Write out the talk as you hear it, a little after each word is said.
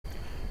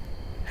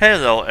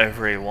Hello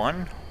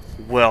everyone,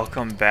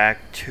 welcome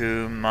back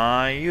to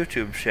my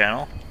YouTube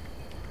channel.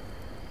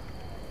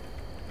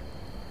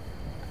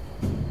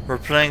 We're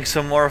playing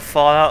some more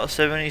Fallout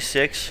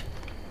 76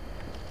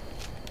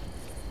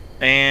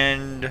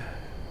 and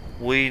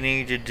we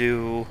need to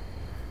do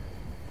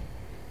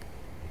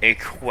a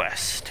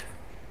quest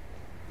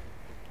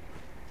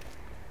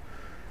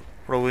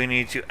where we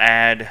need to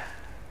add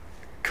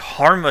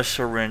Karma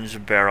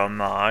Syringe Barrel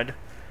mod.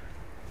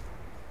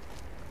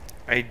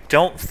 I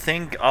don't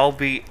think I'll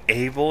be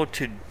able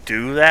to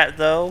do that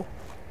though,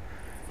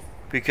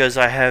 because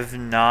I have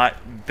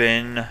not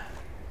been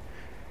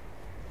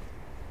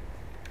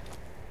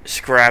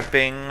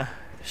scrapping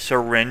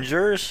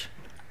syringers.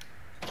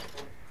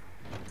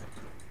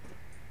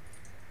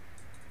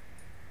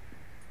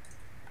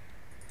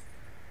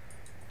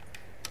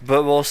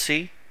 But we'll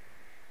see.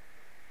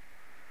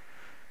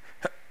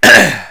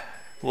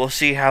 We'll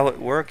see how it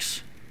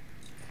works.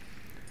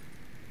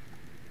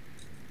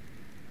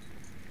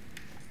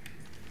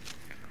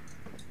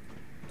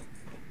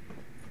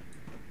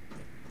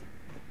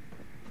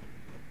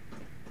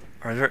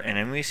 Are there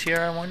enemies here,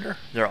 I wonder?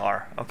 There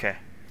are. Okay.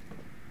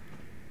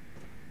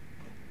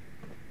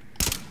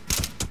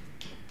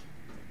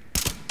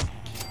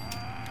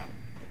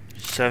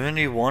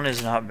 $71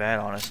 is not bad,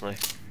 honestly.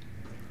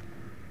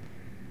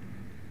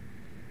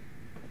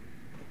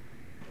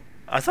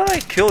 I thought I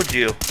killed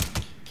you.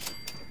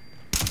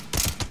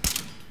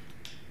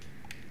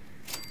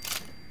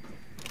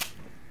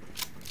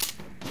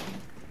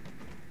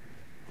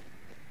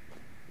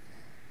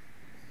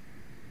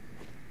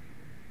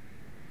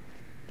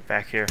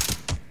 Back here.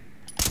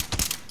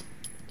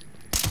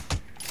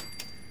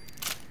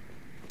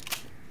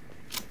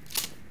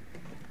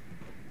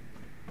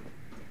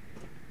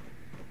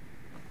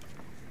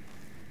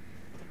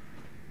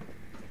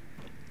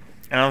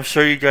 And I'm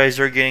sure you guys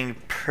are getting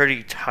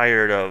pretty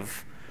tired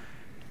of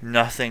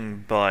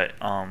nothing but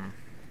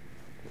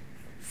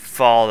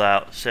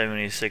Fallout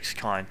 76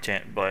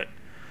 content, but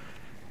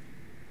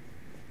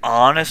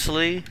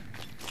honestly,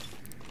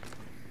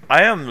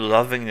 I am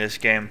loving this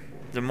game.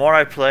 The more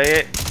I play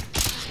it,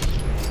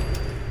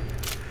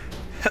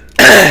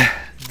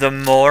 the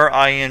more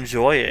I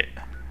enjoy it.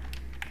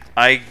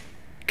 I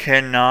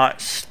cannot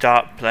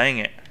stop playing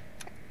it.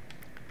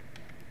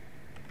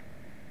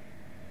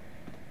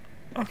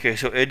 Okay,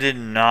 so it did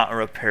not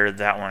repair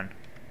that one.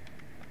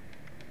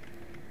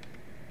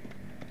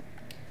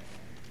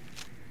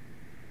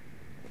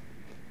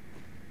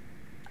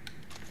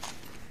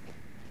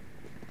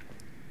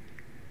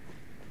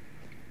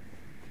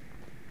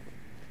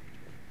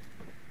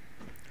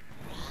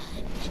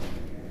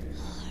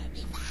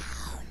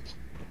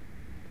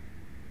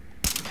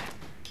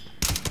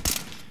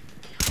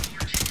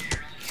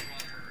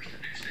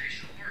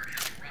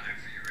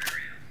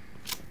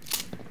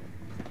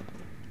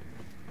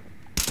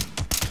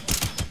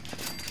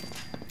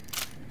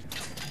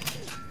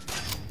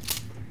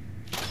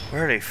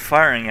 Where are they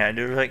firing at,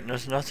 dude? Like,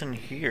 there's nothing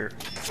here.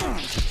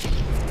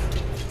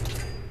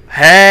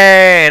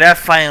 Hey, that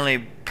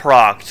finally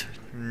procced.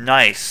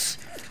 Nice.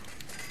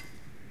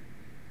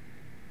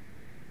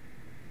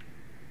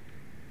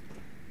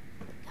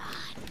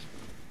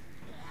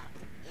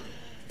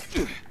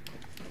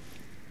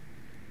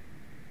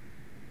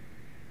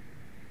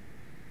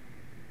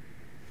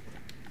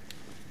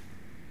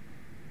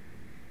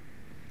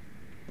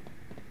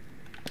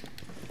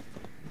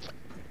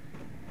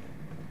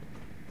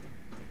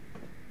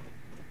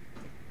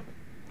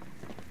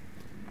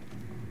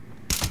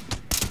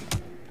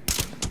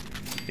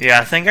 Yeah,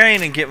 I think I need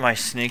to get my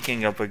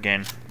sneaking up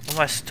again. What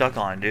am I stuck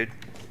on, dude?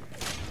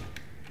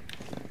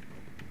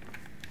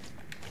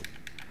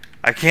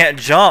 I can't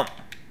jump.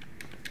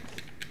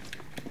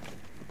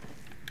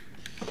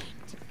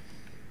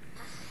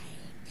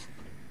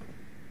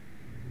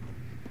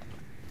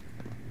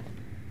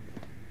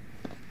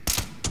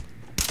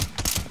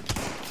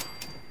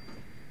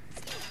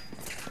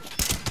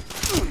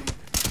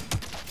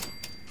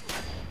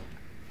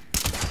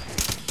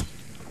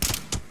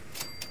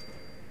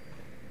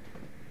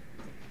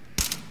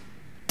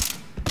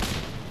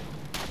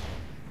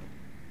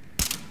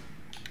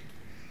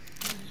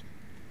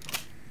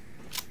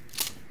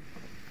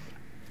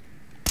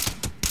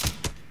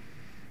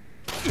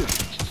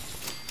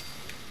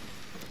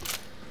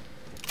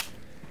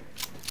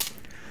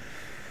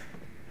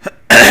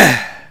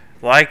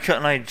 Why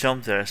couldn't I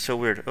jump there? It's so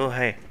weird. Oh,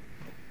 hey.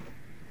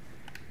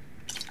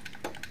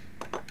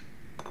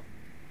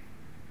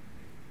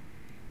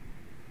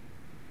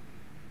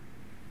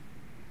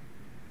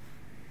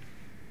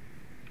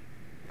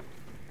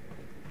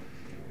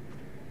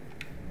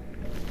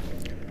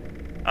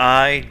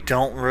 I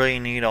don't really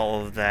need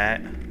all of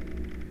that.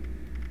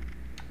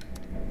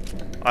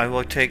 I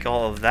will take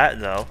all of that,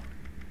 though.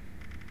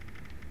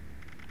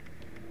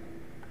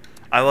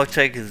 I will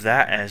take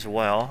that as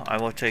well. I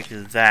will take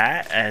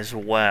that as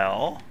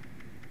well.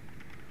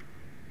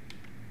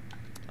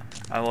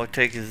 I will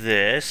take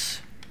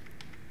this.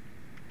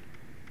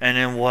 And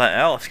then what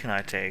else can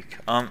I take?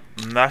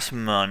 That's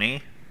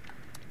money.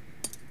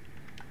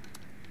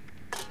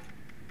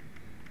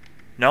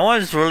 No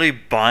one's really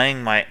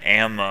buying my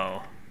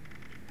ammo.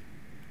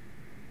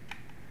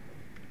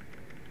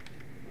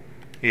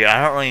 Yeah,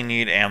 I don't really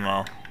need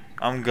ammo.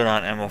 I'm good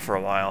on ammo for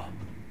a while.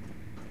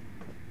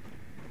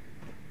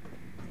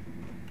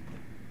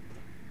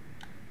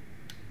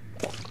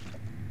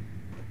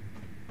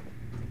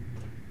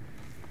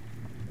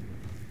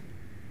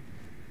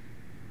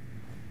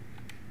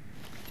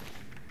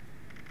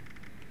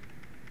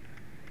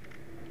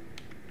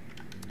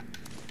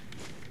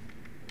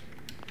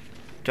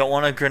 Don't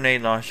want a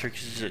grenade launcher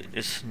because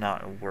it's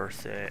not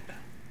worth it.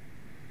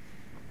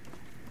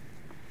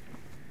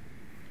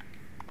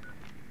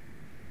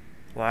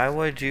 Why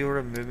would you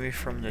remove me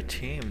from the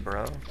team,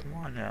 bro? Come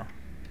on now.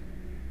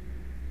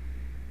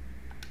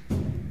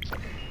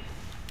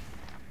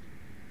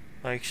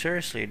 Like,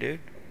 seriously, dude.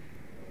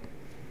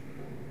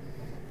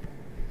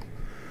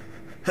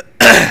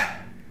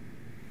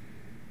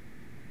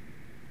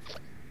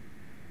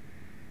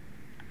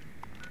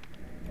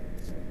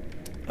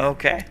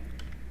 Okay.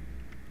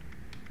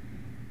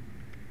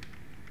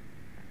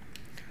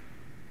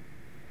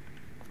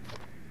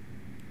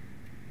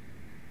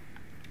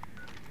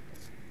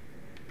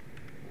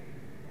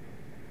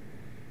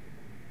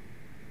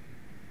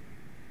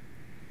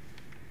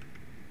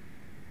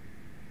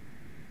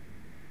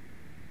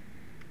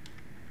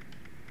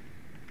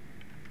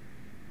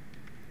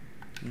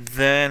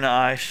 Then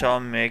I shall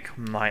make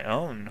my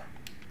own.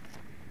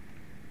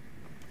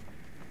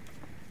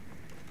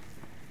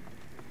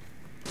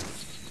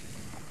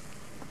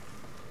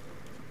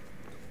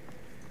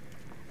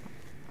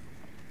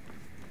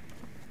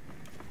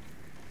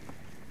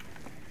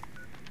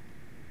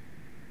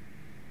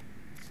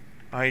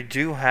 I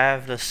do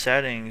have the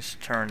settings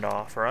turned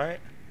off, right?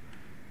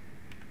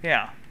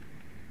 Yeah.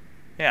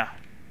 Yeah.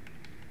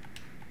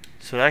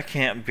 So that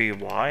can't be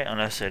why,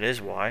 unless it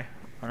is why.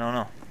 I don't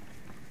know.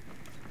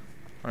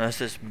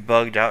 Unless it's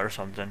bugged out or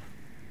something.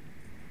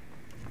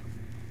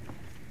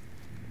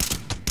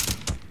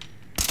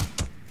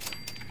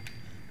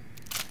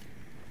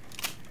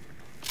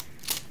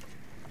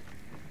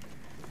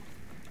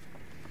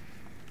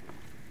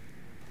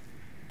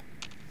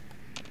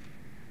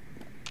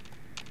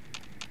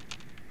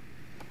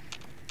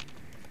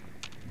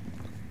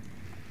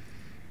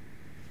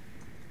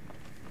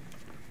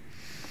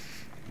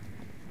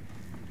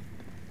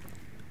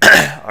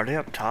 Are they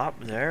up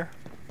top there?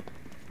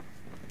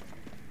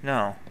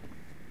 No.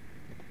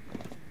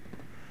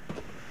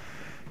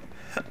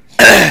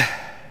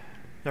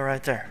 They're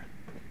right there.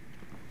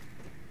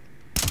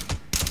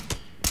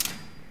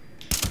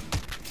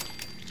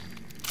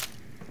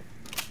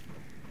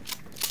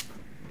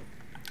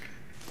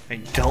 I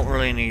don't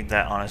really need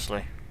that,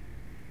 honestly.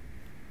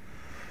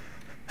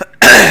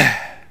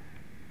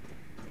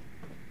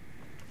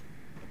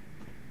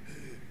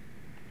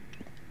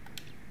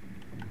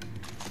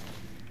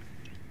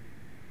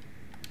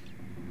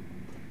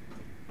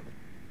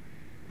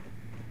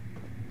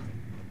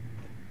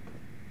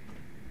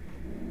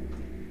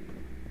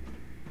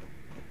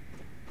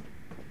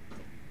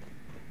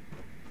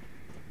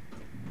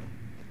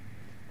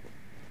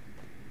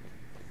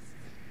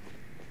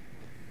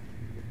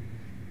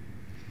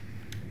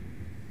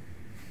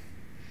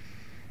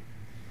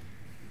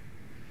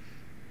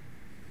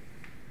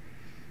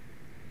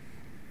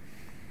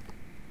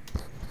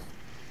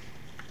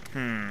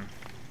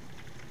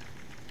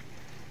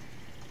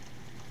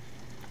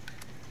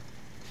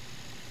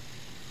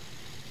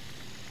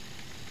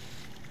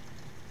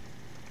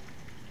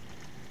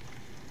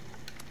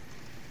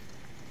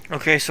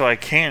 Okay, so I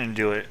can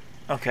do it.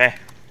 Okay.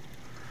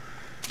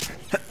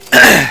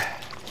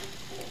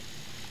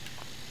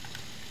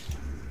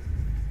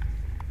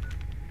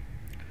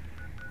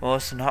 Well,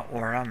 it's not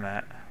where I'm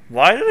at.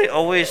 Why do they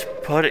always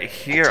put it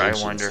here,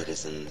 Attention, I wonder?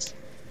 Citizens.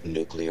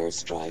 Nuclear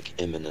strike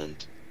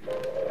imminent.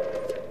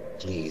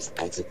 Please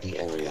exit the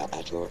area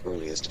at your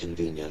earliest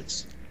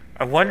convenience.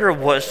 I wonder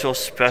what's so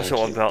special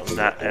Thank you about for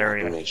that your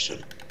area.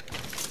 cooperation.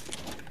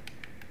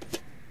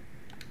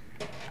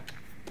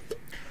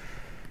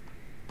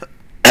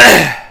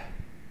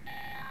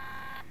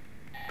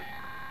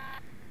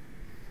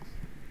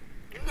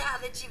 Now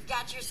that you've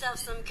got yourself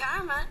some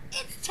karma,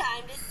 it's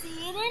time to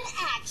see it in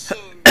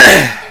action.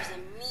 There's a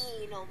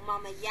mean old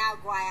Mama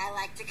Yaogwai I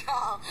like to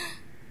call.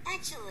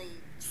 Actually,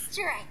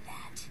 strike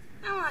that.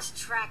 I lost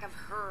track of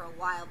her a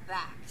while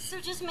back, so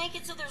just make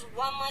it so there's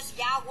one less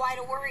Yaogwai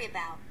to worry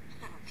about.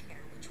 I don't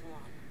care which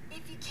one.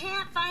 If you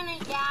can't find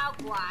a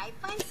Yaogwai,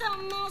 find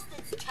something else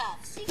that's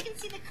tough so you can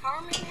see the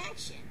karma in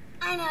action.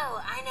 I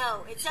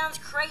know, it sounds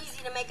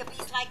crazy to make a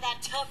beast like that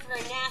tougher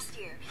and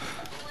nastier.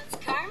 But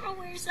once karma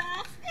wears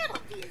off,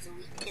 it'll be as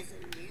weak as a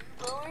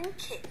newborn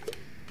kitten.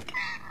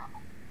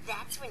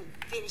 That's when you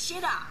finish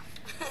it off,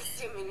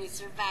 assuming you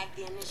survive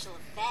the initial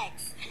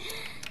effects.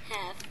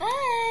 Have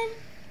fun!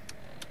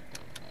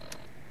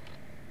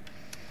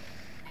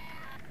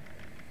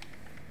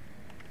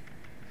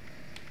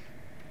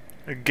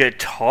 A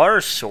guitar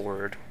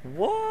sword?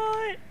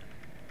 What?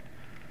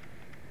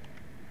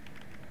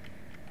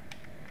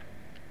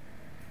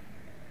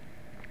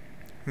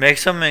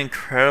 Makes them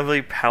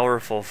incredibly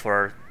powerful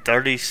for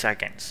 30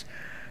 seconds,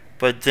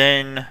 but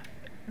then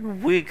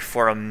weak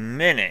for a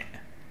minute.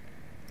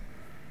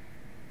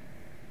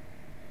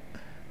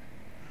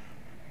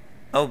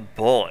 Oh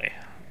boy.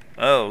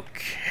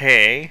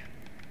 Okay.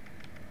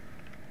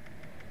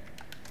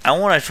 I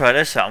want to try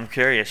this out. I'm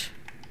curious.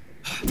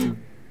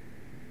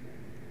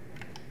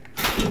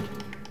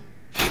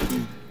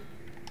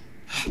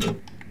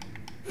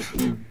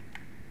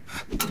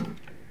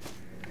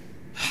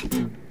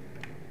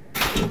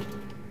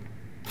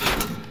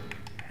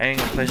 Hey, I'm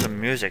gonna play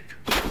some music.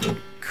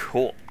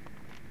 Cool.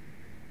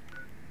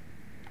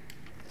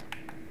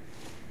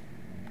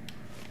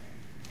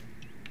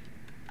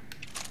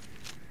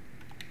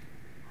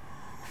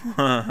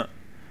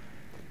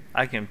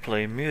 I can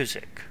play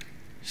music.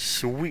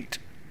 Sweet.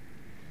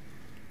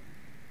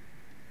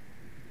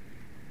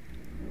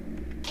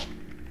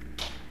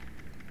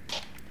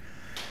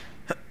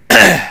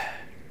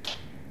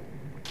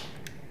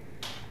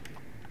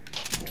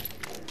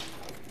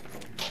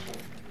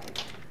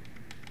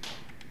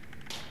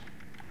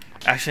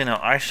 Actually, no,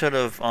 I should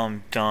have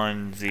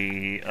done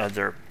the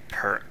other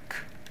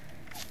perk.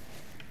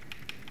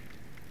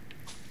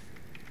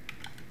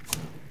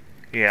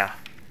 Yeah.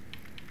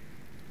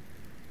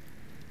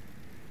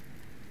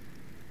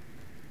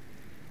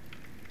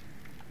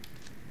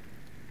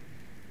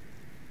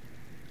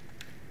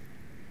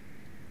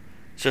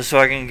 Just so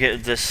I can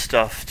get this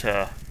stuff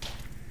to...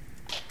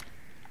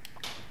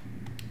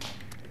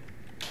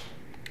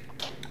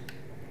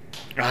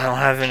 I don't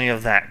have any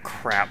of that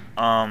crap.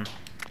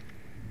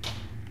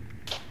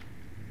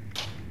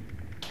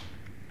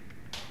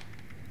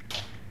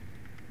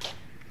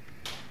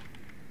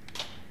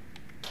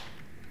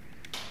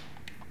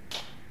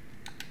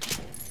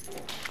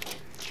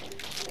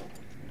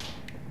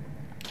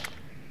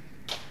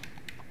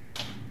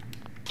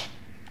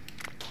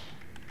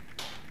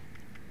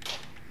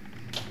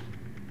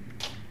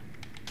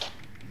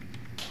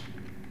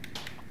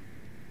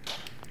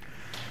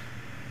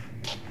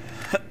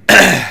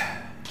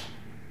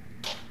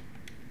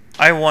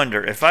 I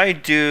wonder if I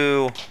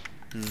do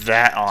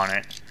that on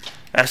it.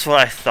 That's what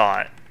I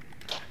thought.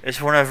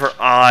 It's whenever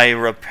I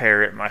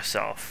repair it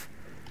myself,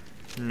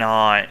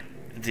 not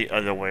the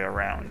other way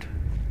around.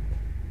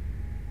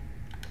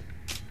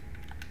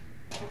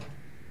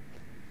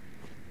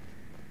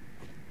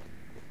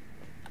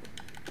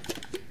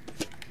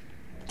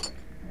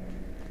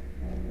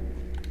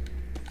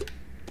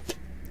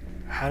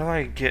 How do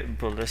I get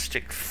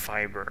ballistic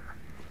fiber?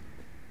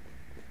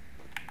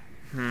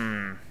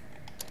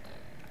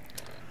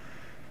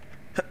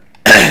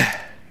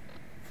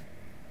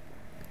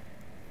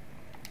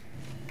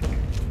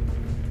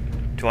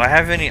 Do I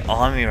have any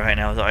on me right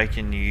now that I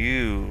can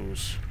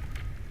use?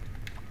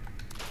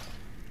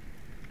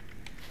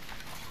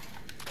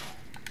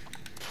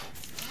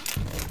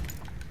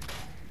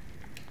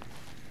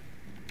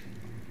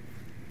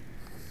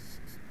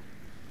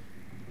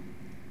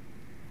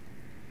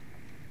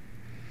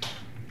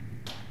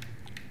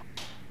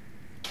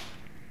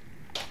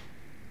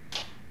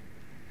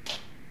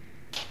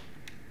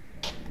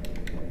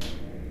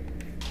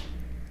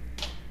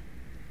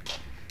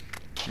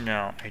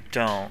 No, I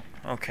don't.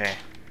 Okay.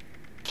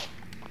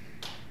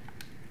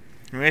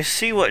 Let me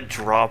see what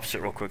drops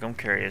it real quick. I'm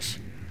curious.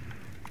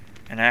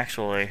 And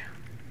actually...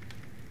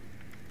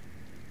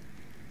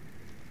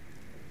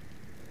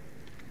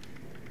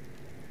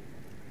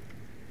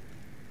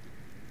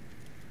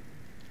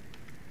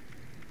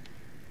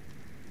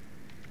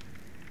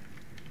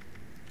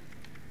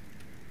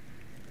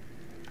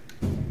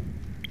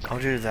 I'll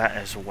do that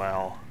as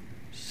well.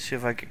 See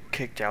if I get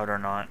kicked out or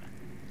not.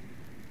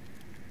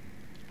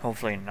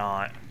 Hopefully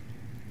not.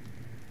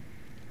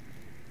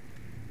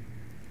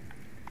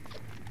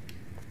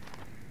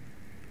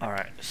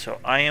 Alright, so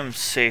I am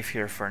safe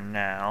here for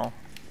now.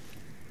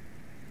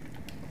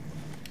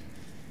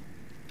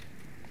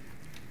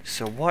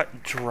 So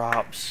what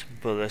drops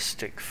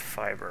ballistic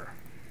fiber?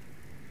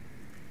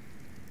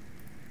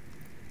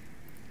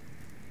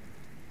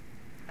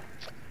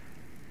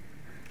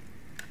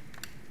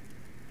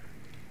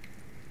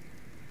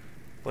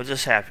 What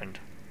just happened?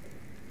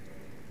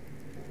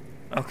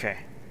 Okay.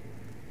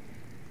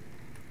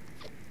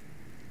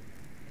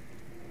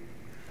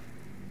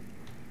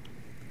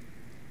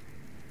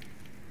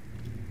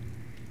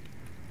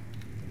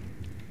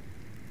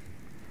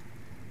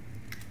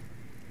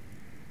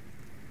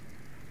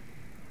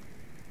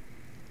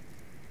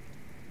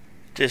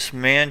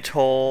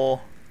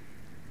 Dismantle.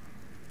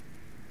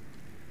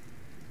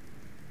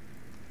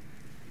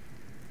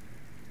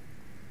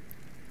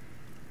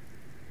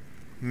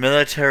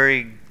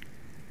 Military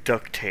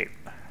duct tape.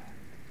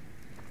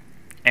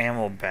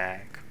 Ammo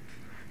bag.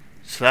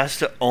 So that's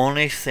the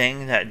only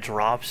thing that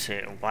drops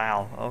it.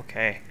 Wow,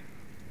 okay.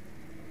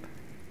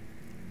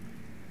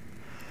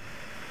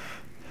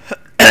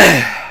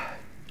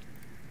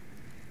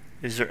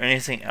 Is there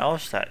anything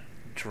else that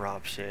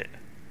drops it?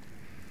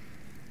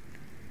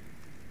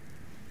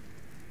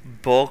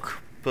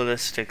 Bulk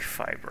ballistic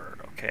fiber,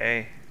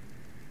 okay.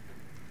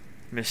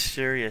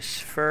 Mysterious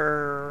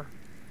fur.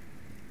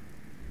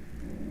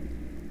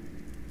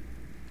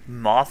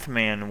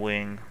 Mothman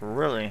wing.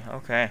 Really?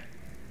 Okay.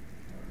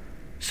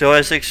 So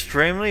it's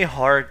extremely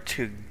hard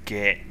to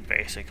get,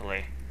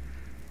 basically.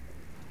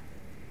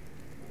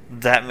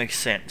 That makes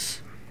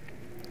sense.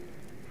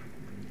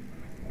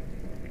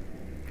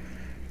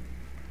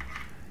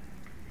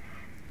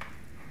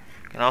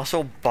 You can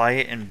also buy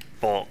it in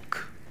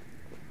bulk.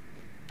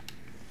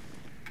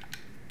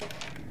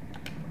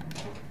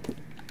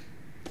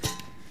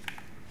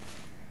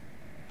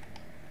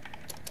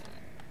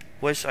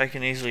 Which I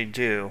can easily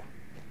do.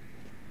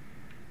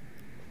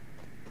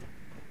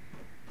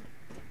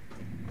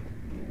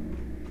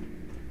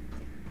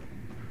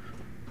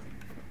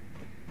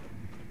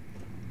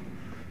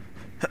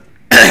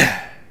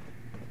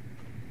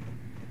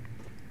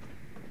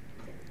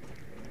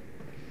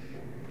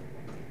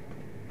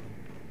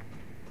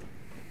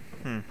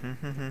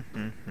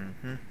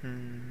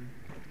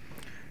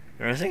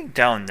 There's anything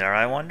down there,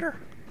 I wonder?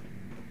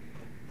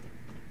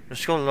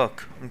 Let's go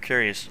look. I'm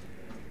curious.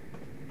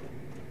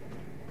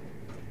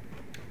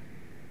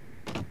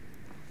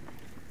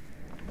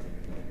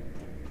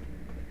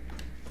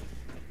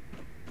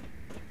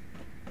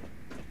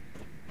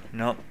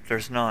 Nope,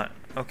 there's not.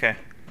 Okay.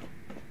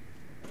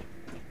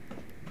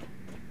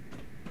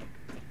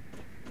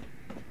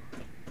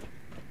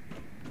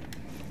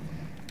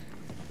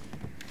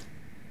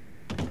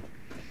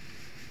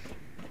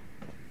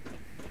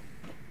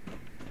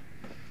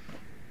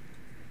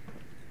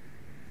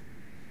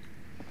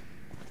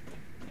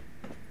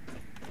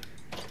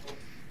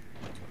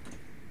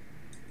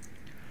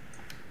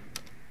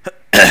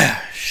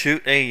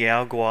 Shoot a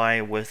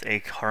Yaogwai with a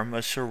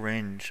karma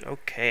syringe.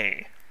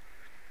 Okay.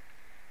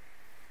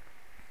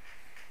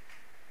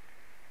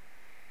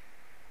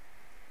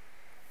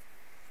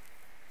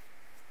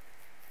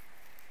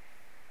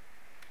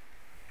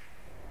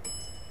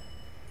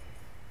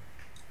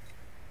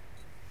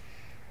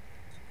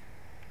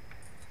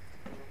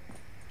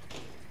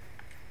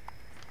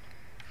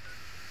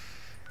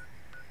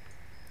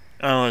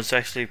 Oh, it's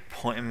actually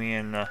pointing me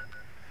in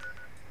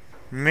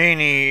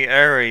many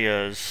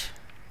areas.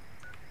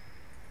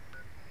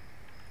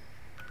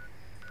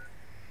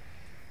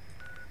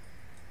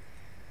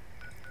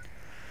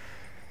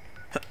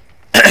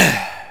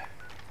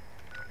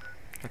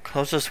 The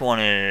closest one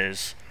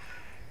is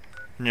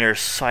near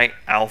Site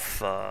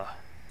Alpha.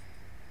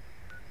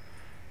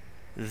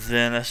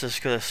 Then let's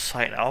just go to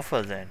Site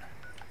Alpha then.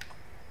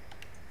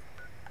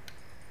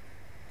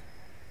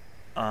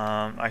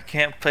 I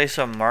can't place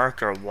a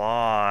marker.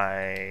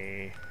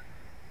 Why?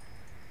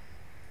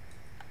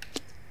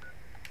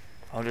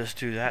 I'll just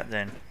do that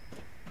then.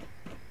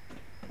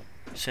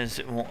 Since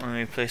it won't let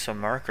me place a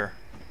marker.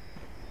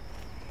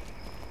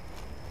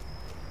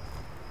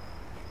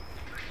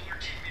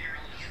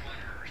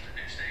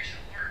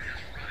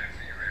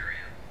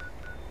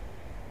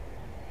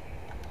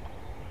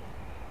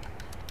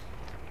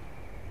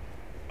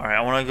 Alright,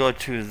 I want to go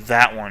to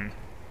that one.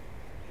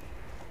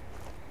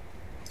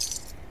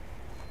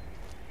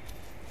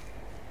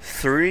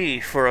 3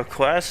 for a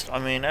quest? I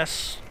mean,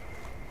 that's...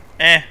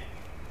 eh.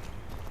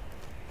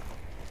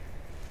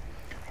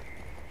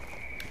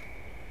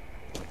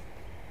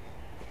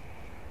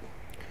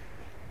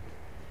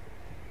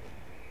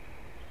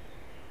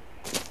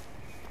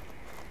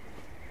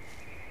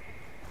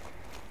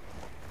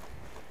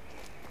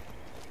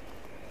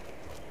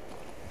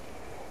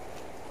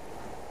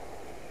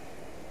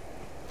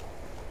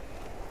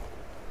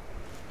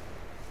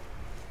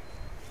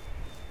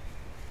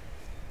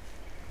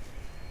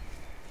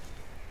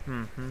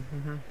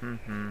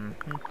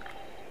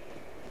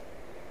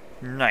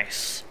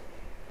 Nice.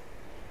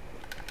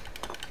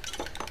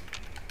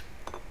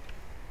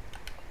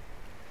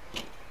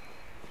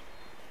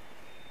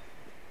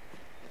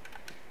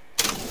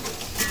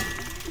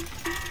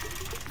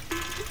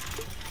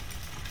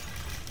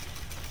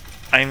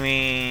 I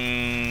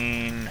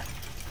mean,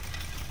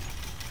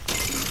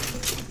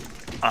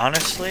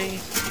 honestly,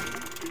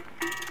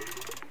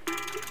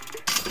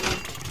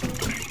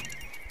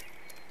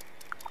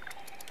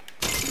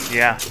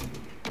 yeah.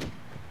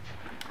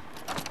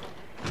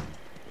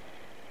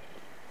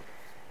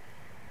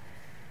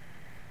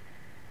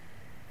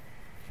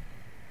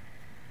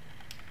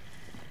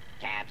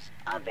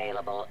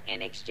 Available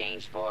in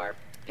exchange for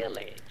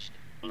pillaged,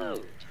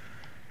 loot,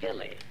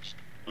 pillaged,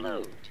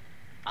 loot.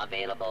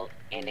 Available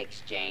in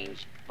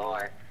exchange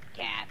for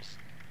caps.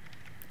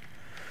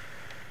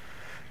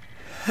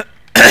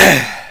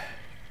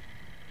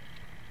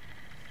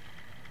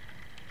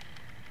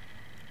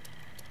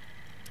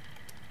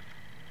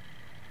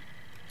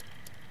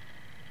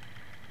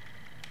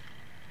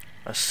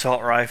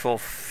 Assault rifle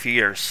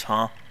fierce,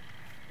 huh?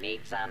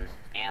 Need some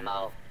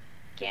ammo,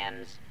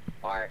 chems,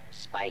 or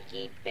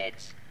spiky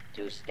bits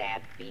to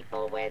stab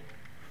people with?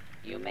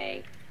 You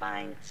may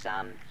find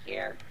some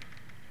here.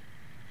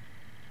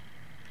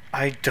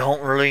 I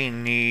don't really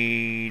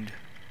need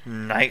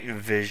night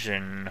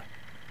vision.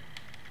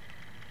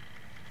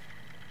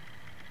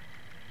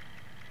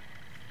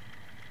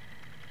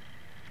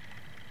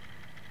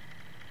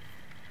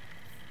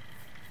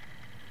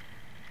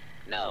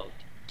 Note,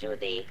 to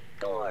the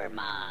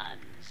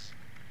gourmands.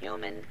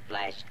 Human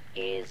flesh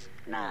is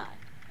not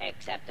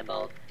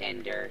acceptable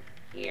tender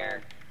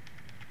here.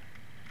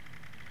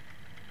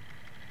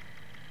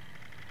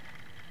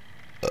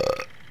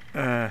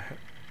 Yeah,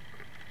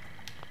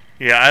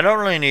 I don't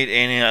really need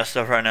any of that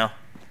stuff right now.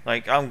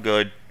 Like, I'm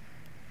good.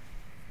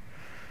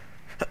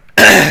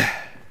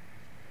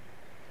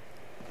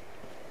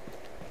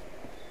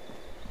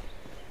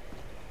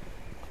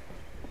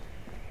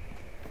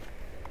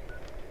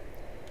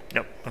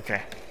 Nope,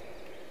 okay.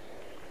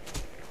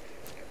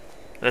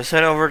 Let's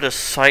head over to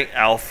Site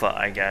Alpha,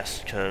 I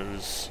guess,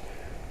 because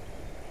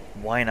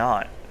why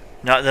not?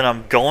 Not that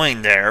I'm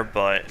going there,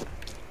 but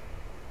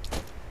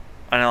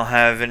I don't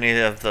have any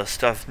of the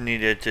stuff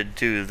needed to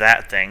do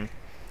that thing.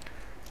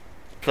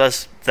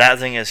 Plus, that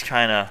thing is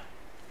kind of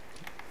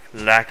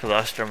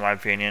lackluster in my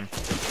opinion.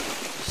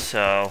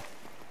 So...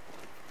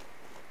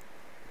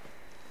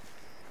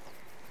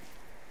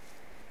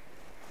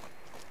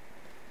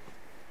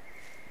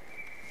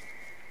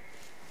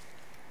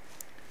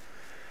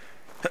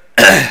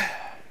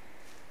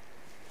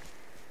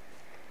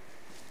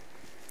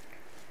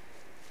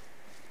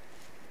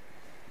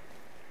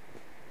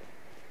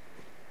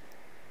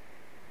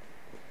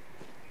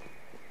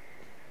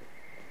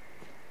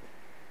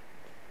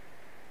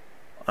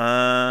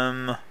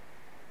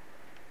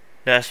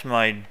 that's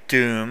my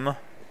doom.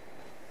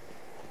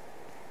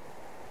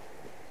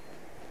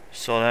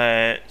 So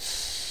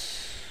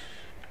that's...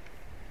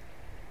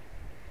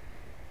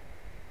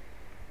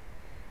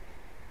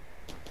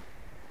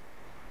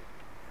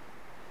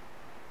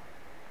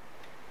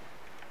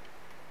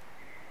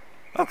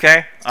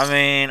 okay, I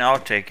mean, I'll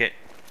take it.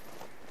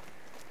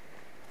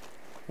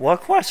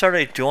 What quests are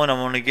they doing I'm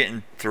only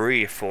getting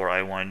 3 for,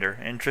 I wonder?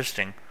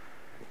 Interesting.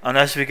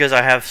 Unless because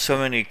I have so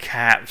many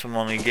caps, I'm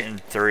only getting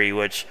 3,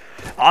 which,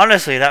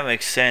 honestly, that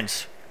makes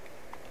sense.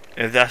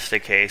 If that's the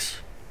case.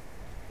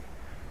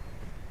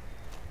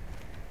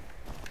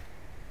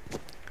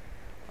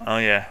 Oh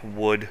yeah,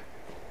 wood.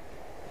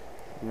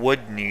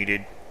 Wood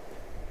needed.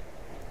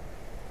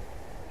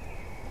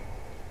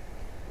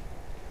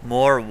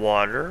 More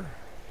water.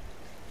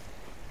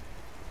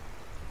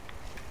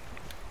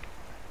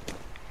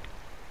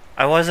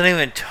 I wasn't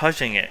even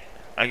touching it.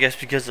 I guess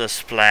because of the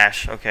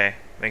splash. Okay,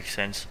 makes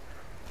sense.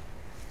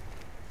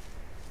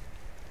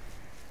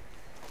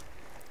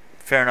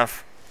 Fair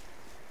enough.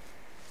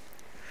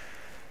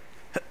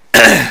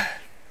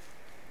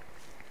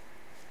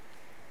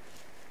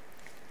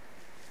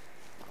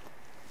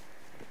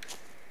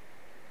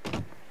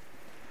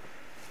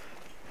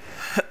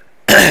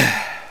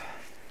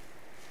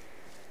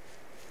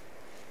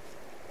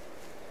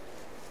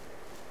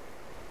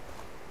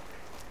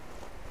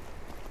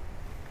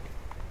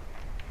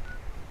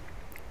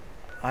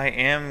 I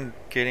am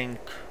getting...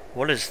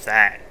 what is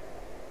that?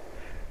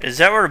 Is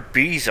that where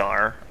bees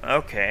are?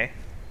 Okay.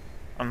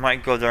 I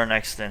might go there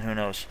next then, who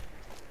knows.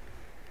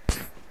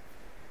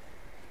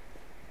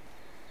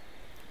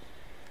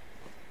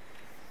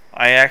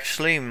 I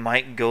actually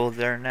might go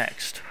there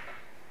next.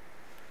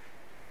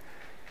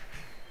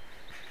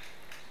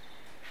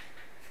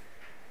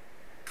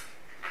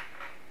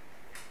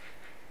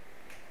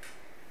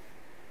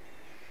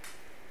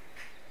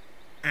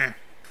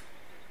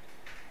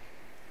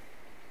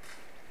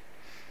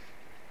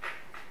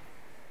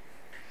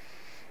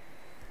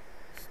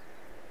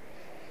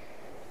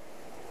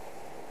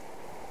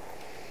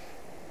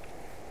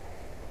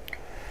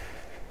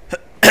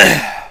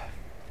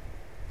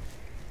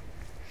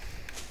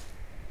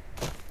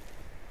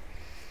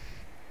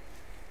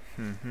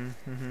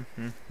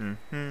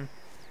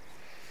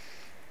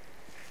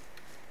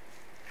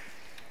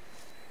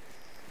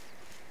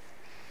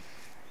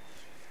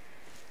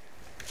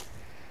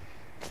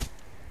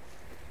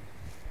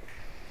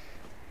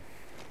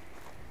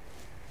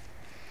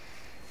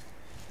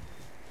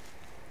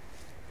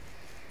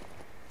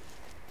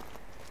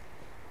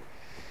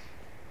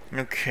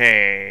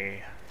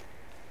 Okay.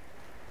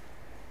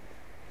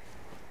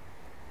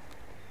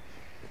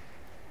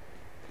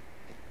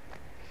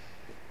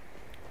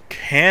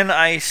 Can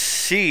I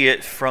see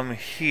it from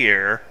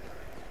here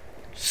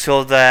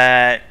so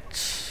that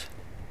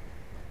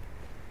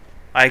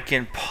I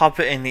can pop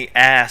it in the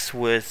ass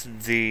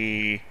with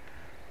the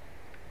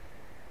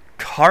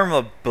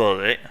karma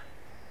bullet?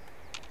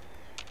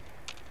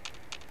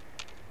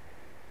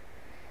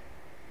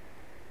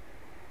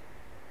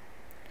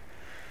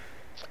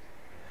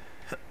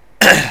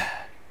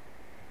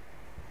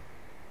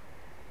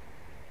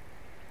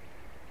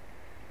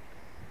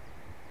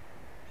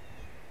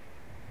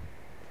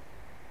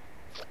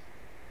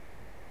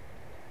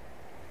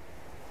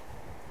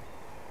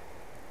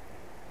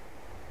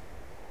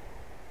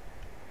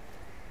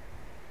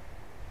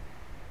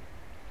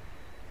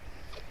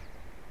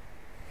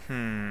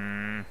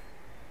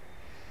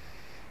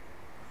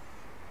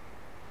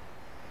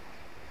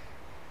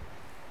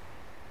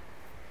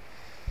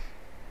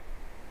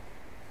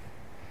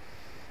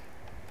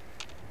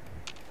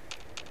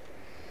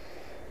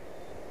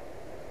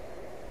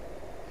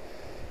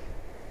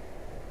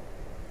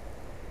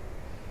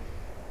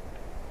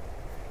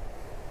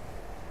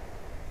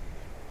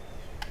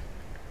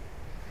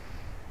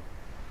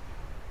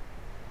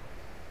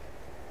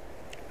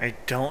 I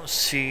don't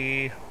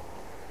see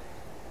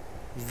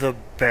the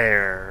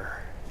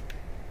bear.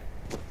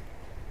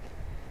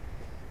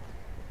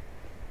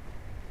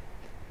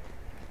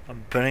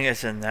 I'm betting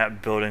it's in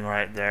that building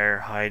right there,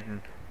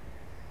 hiding.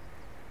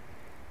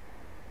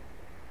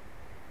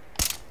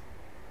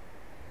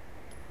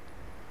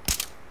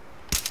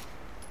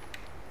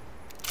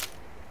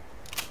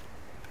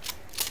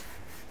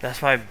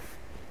 That's my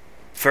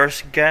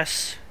first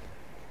guess.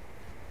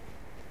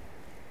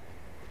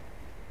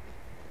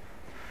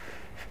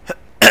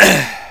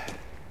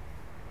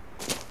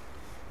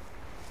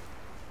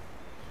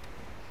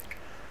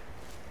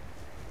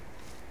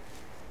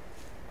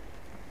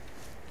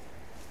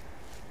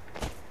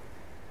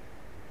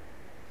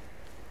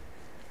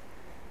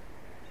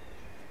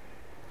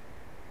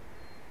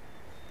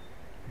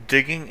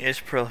 Digging is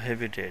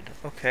prohibited.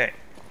 Okay.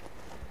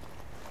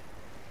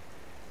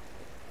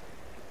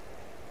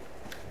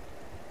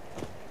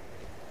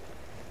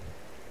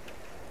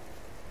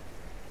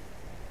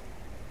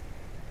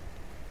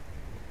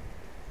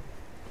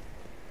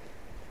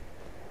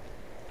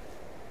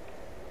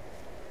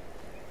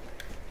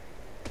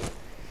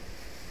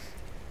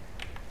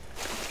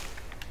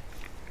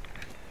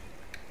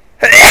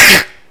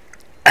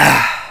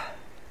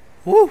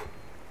 Woo!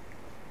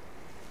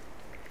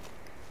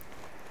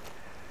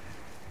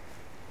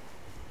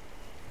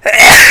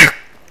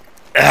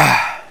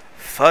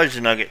 Fudge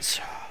nuggets.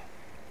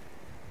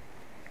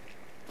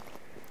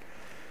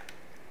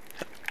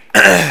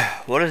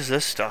 What is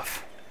this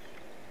stuff?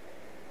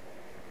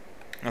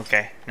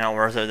 Okay, not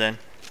worth it then.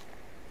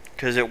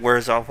 Because it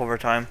wears off over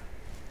time.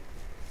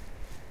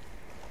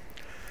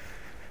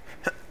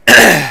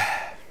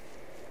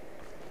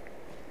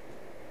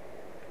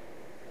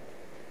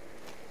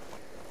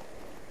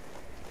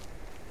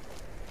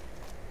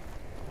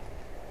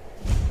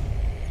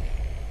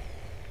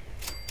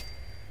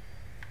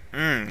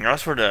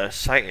 That's where the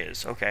site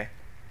is. Okay.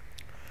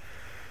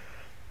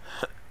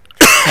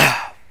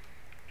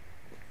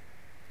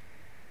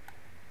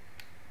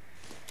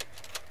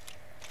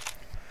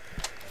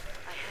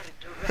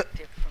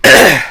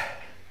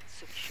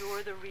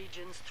 Secure the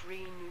region's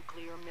 3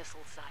 nuclear missile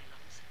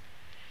silos.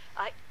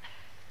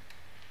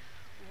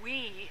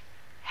 We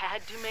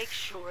had to make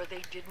sure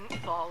they didn't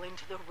fall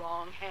into the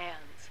wrong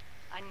hands.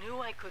 I knew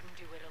I couldn't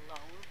do it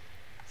alone,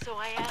 so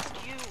I asked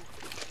you,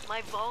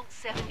 my Vault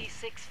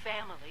 76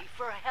 family,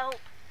 for help.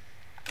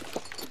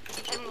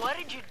 And what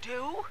did you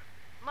do?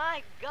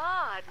 My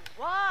God,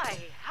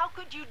 why? How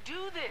could you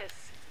do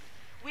this?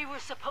 We were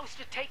supposed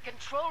to take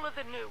control of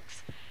the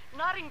nukes,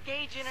 not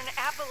engage in an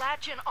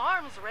Appalachian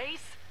arms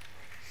race.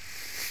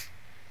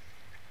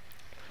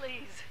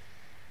 Please,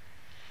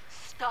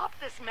 stop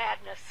this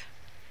madness.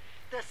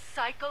 The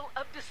cycle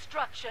of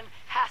destruction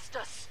has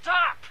to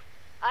stop.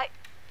 I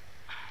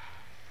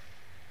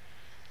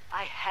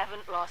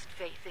haven't lost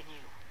faith in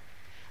you.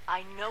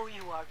 I know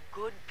you are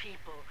good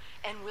people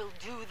and will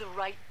do the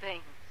right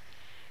thing.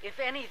 If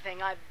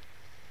anything, I've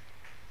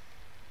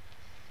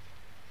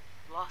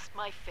lost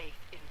my faith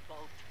in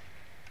Vault.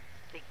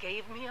 They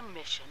gave me a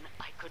mission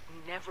I could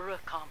never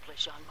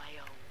accomplish on my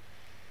own.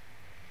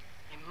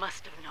 They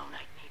must have known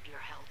I'd need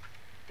your help.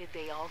 Did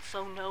they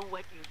also know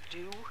what you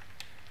do?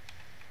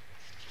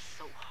 It's just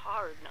so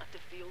hard not to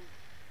feel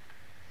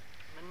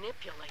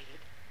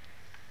manipulated.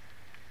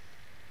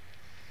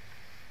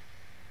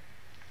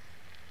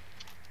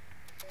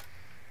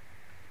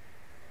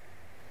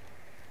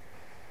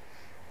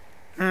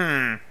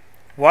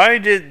 Why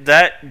did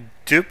that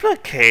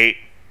duplicate?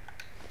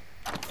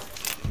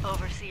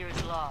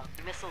 Overseer's log,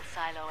 Missile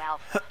Silo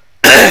Alpha.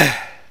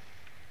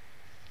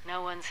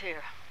 No one's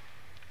here.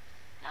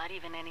 Not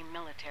even any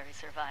military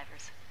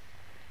survivors.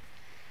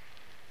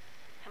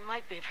 It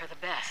might be for the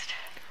best.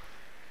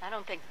 I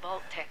don't think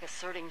Vault Tech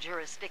asserting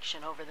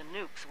jurisdiction over the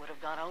nukes would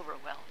have gone over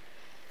well.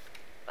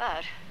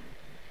 But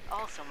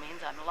also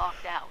means I'm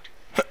locked out.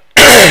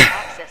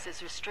 Access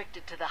is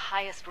restricted to the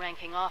highest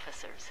ranking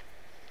officers.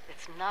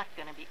 It's not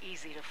going to be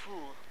easy to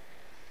fool.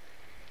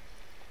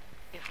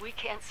 If we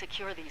can't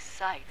secure these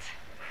sites,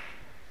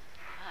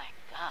 my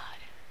God,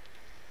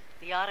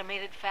 the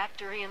automated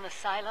factory in the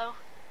silo,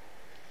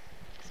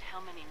 just how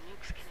many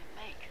nukes can it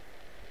make?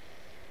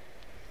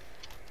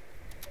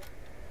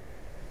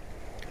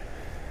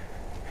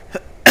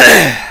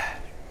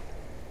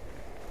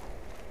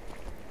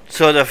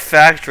 So the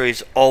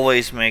factory's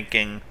always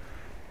making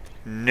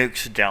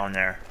nukes down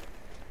there.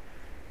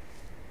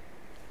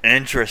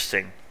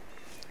 Interesting.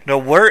 Now,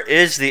 where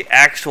is the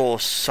actual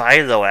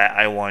silo at,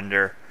 I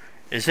wonder?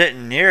 Is it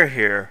near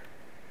here?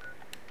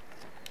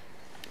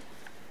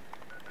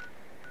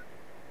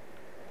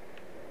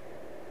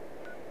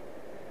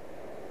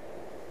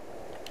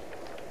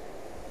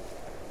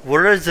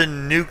 Where does the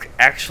nuke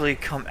actually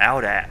come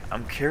out at?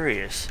 I'm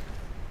curious.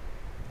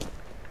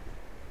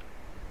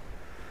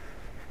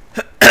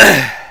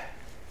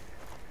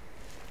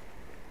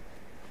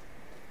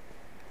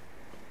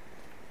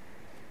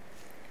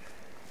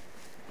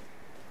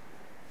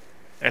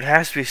 It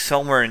has to be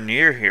somewhere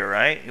near here,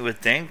 right? You would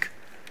think.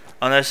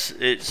 Unless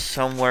it's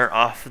somewhere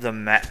off the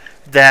map.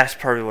 That's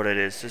probably what it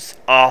is. It's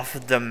off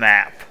the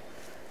map.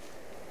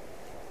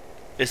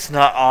 It's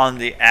not on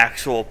the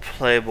actual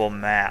playable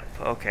map.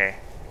 Okay.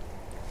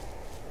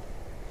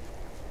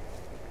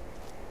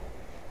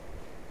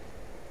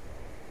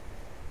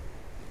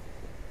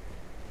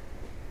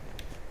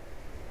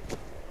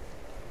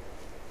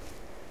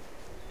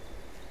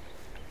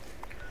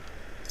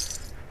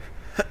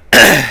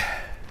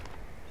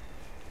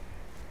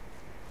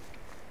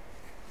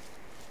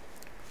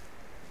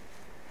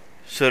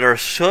 So there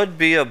should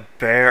be a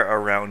bear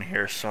around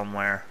here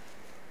somewhere.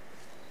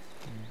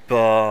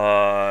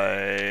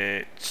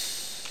 But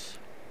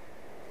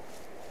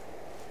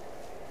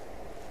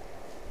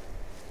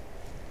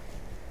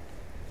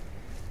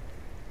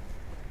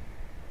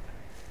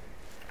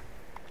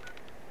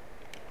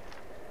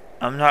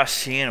I'm not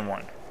seeing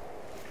one.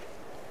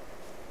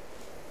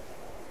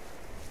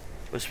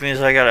 Which means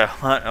I gotta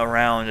hunt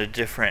around the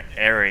different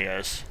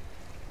areas.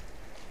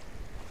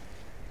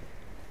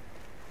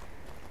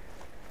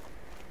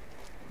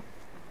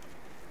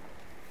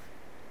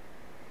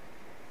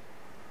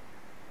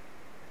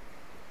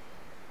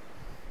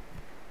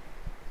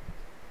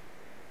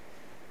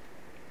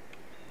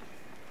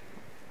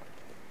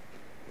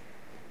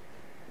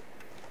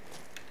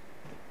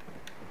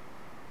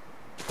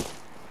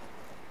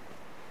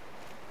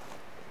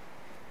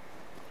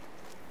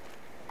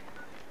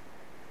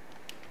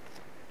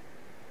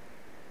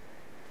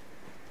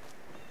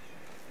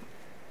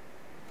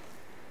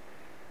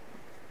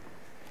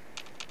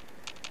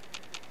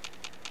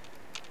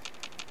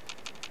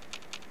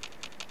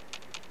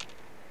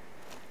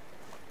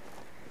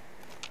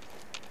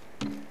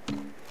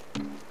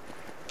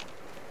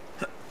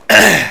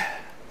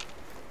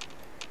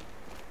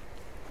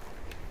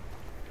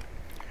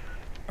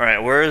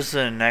 Alright, where is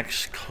the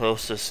next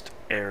closest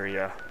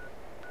area?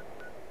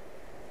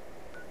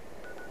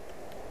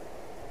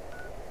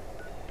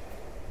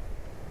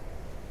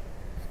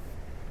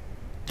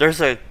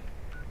 There's a...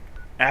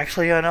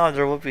 Actually, I know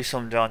there would be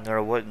some down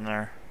there, wouldn't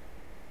there?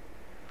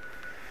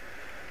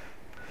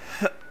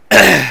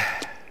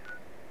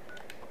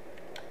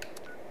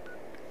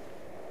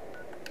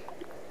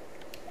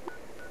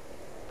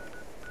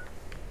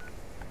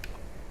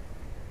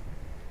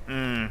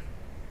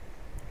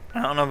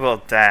 I don't know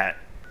about that.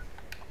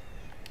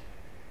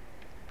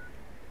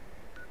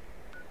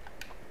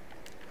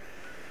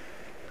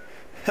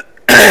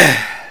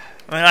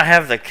 I mean, I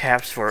have the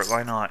caps for it.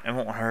 Why not? It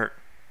won't hurt.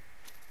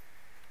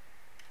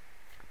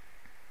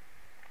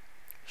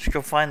 Let's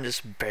go find this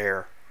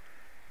bear.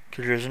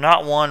 Because there's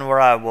not one where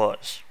I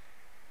was.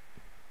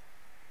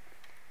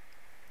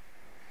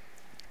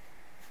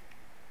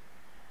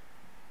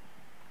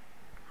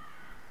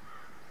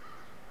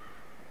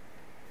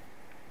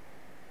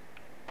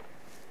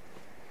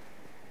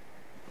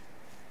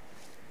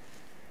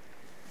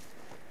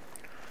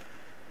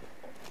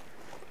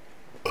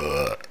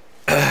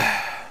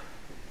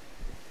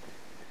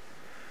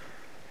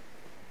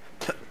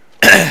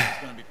 It's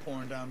gonna be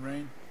pouring down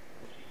rain.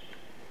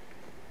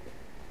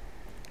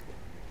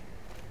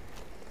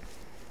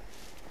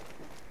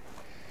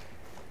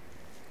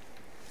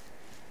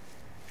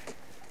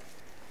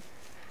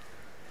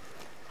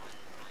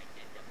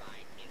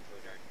 Unidentified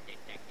intruder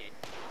detected.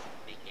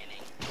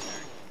 Beginning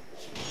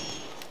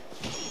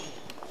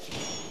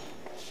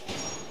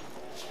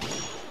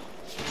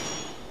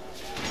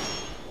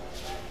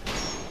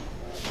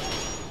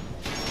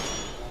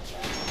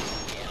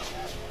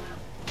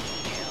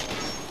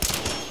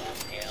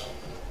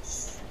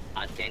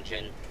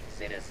Attention,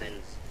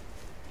 citizens.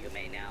 You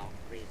may now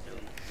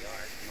resume your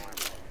normal.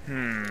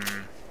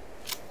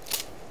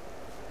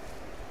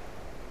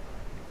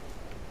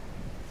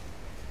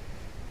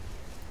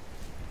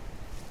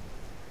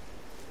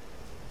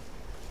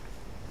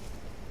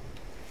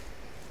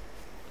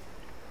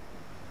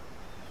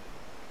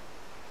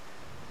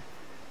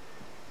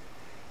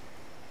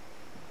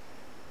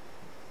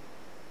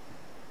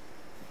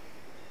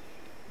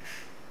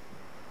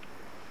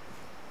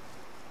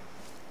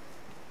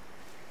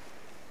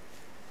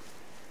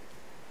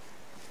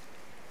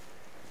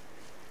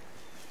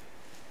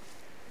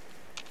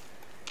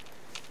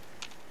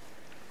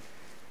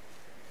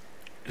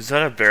 Is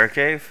that a bear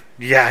cave?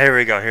 Yeah, here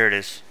we go. Here it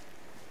is.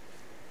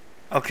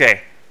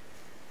 Okay.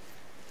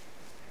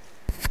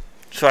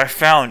 So I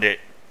found it.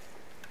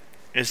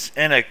 It's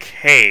in a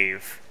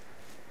cave.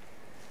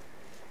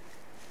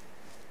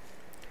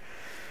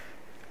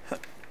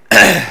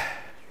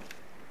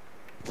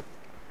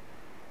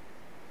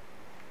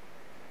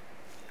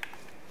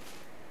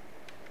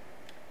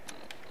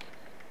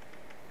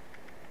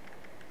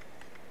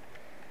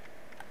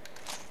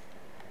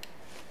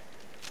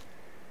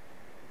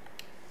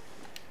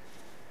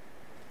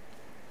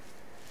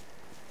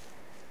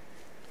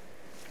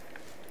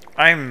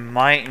 I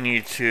might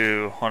need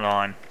to... Hold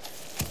on.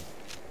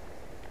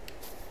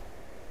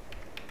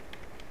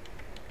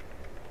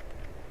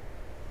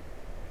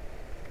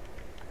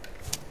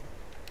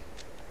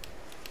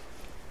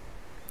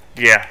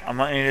 Yeah, I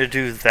might need to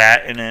do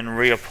that and then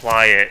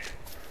reapply it.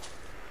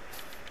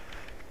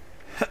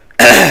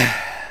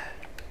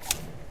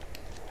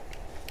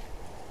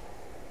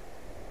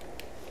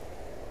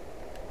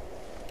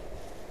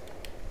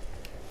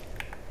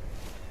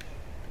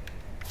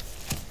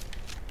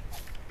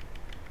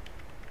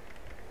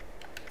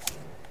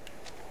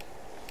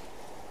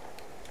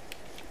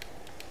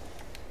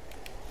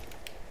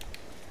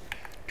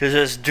 Because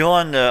it's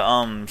doing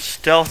the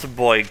stealth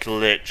boy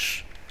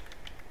glitch.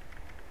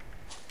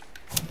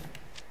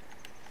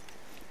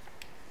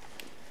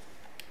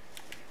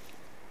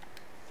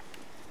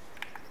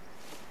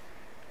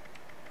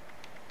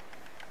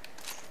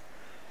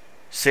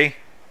 See?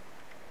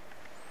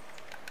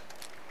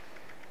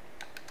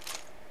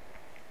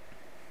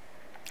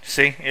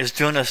 See? It's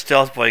doing a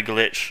stealth boy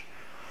glitch.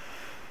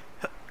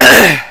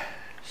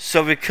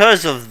 So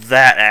because of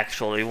that,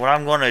 actually, what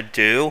I'm going to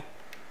do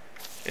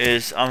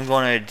is I'm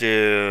going to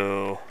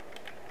do...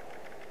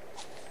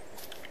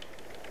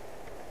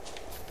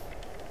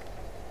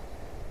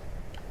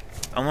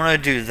 I'm going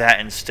to do that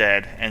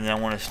instead, and then I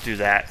want to do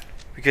that.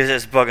 Because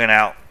it's bugging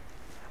out.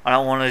 I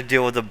don't want to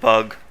deal with the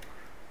bug.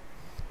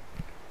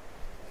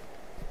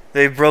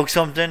 They broke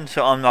something,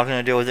 so I'm not going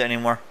to deal with it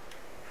anymore.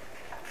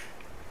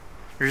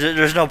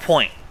 There's no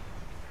point.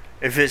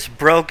 If it's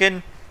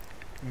broken,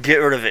 get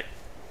rid of it.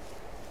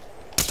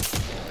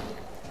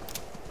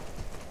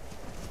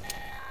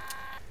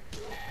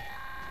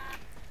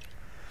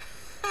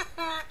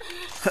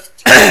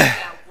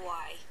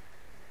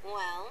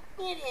 Well,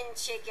 you didn't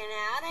chicken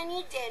out and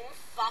you didn't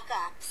fuck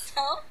up.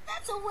 So,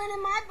 that's a win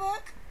in my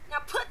book. Now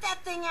put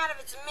that thing out of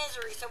its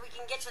misery so we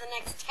can get to the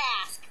next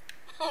task.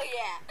 Oh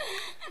yeah,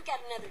 I've got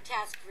another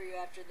task for you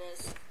after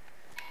this.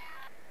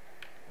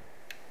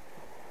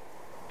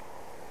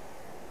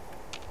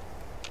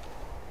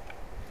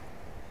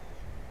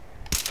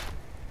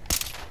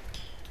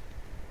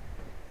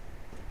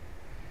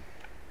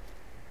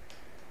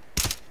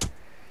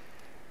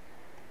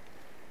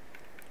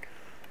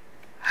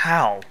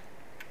 How?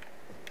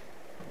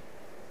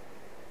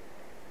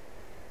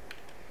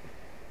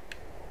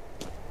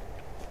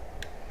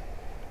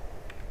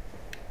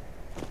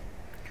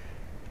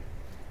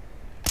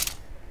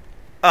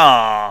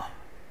 Ah.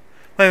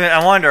 Wait a minute,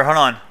 I wonder, hold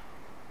on.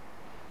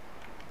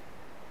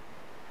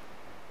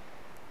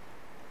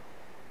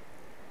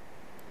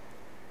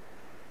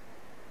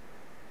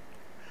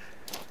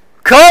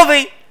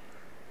 Kobe!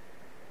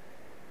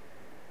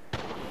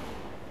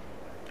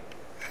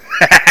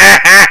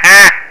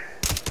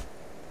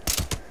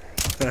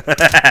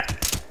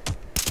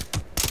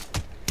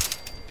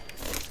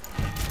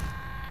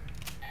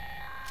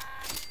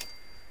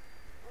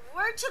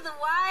 Word to the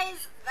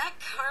wise, that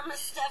karma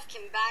stuff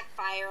can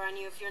backfire on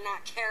you if you're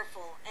not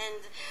careful.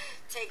 And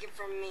take it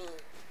from me,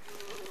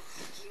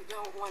 you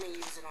don't want to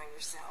use it on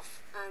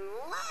yourself.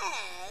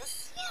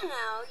 Unless, you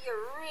know,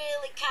 you're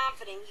really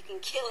confident you can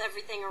kill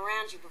everything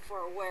around you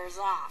before it wears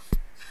off.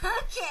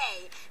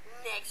 Okay,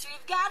 next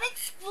we've got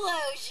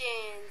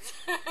explosions.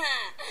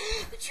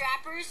 The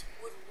trappers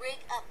would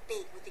rig up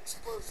bait with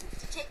explosives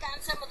to take on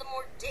some of the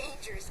more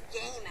dangerous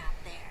game out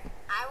there.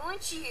 I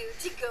want you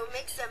to go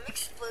make some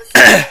explosive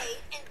bait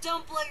and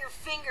don't blow your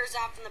fingers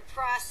off in the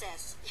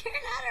process. You're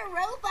not a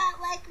robot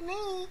like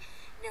me.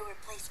 No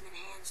replacement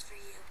hands for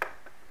you.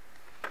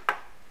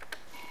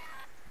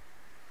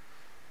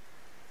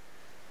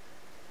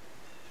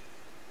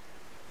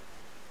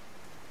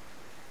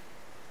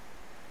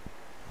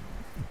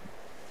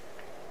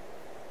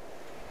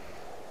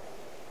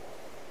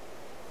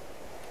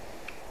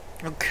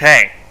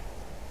 Okay.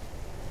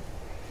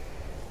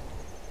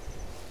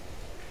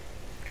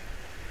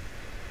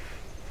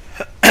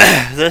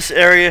 This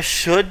area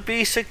should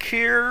be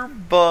secure,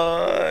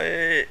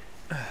 but...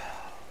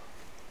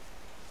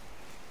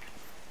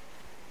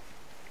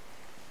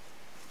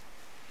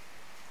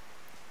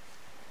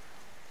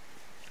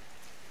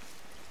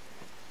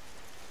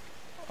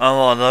 Oh,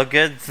 well, look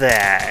at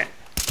that.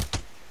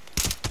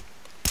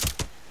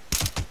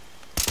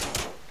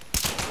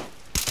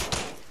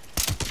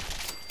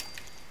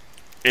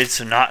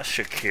 It's not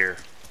secure.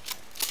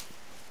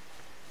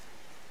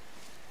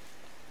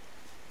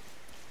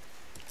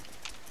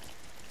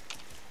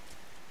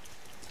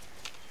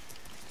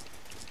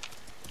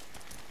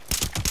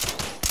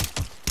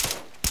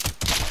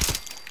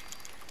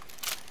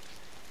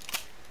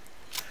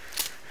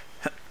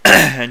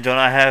 And don't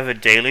I have a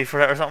daily for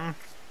that or something?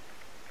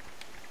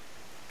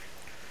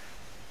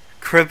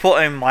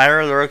 Cripple a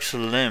minor lurk's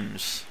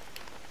limbs.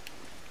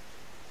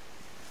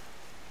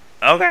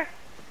 Okay.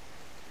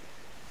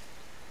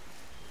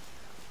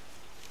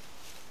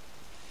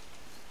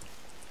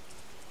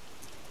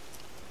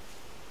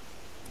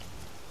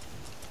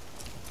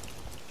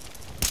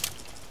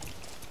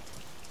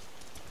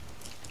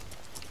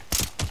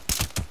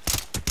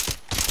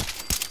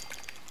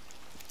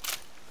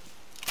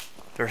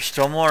 There's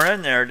still more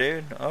in there,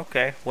 dude.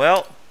 Okay,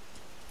 well.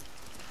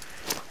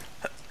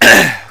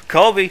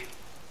 Colby.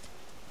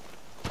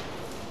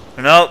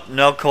 Nope,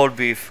 no cold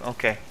beef.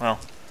 Okay, well.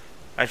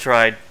 I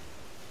tried.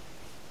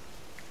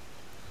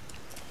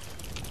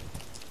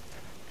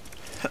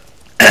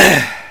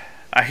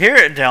 I hear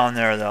it down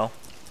there, though.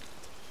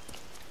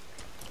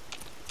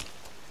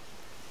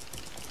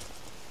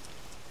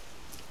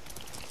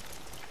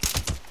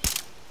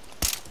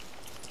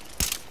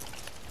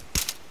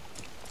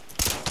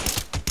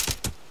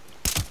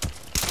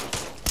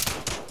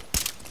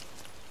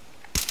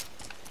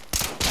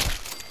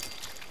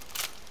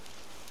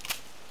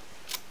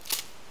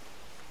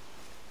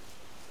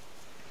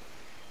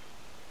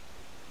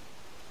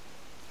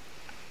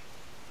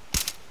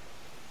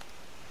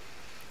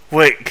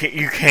 Wait,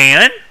 you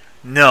can?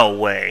 No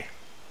way.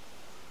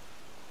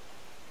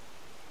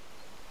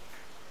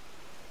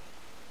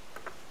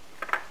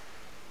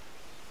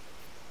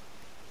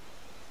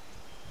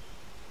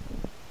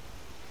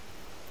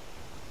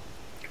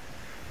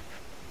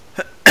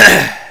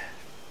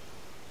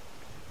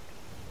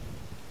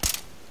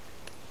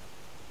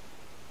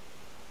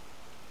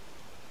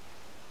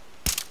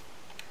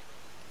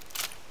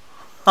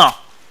 Huh.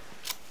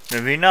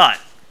 Maybe not.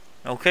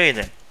 Okay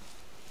then.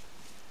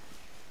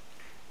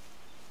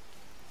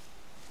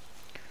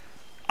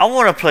 I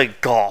want to play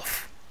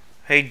golf.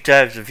 Hey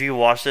devs, if you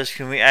watch this,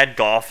 can we add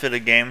golf to the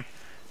game?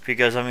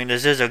 Because, I mean,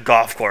 this is a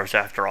golf course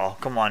after all.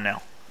 Come on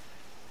now.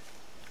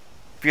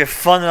 Be a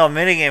fun little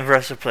minigame for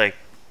us to play.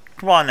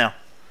 Come on now.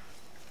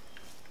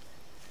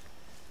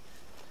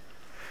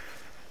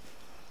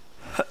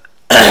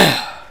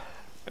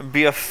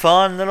 Be a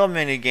fun little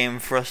minigame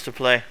for us to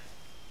play.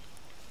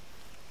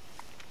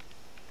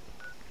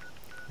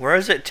 Where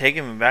is it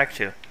taking me back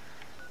to?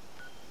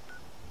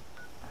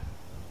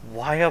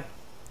 Why up?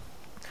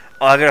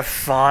 Oh, I gotta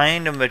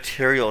find the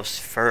materials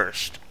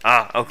first.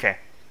 Ah, okay.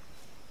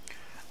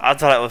 I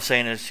thought it was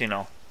saying it's, you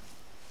know,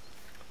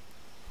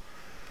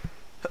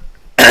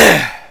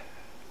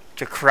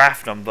 to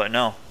craft them, but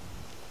no.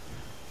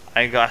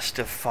 I got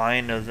to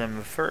find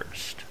them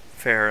first.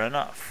 Fair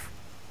enough.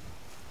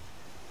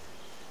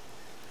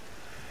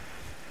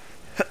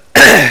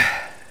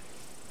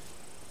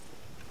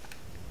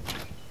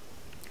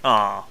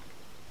 Aw.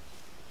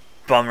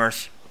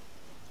 Bummers.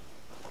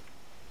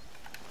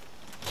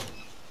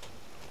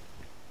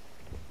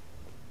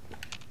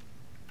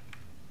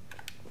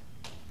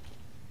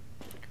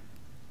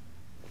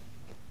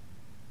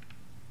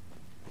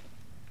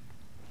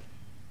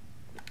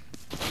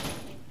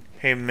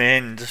 Hey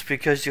man, just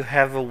because you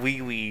have a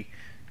wee-wee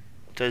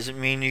doesn't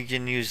mean you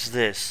can use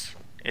this.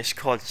 It's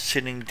called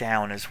sitting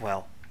down as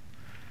well.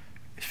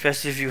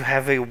 Especially if you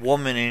have a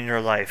woman in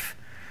your life.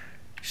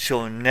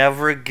 She'll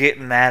never get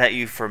mad at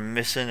you for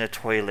missing a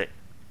toilet.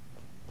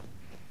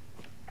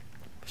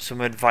 Some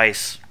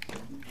advice.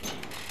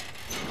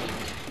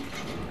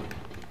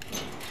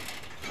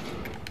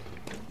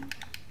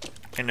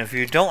 And if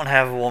you don't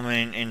have a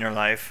woman in your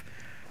life,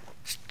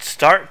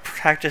 start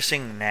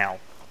practicing now.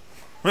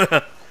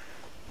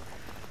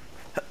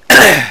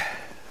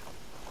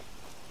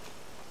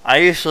 I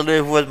used to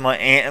live with my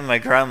aunt and my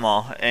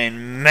grandma,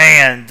 and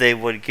man, they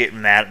would get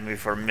mad at me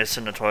for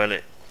missing the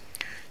toilet.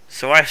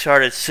 So I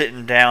started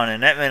sitting down,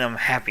 and that meant I'm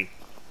happy.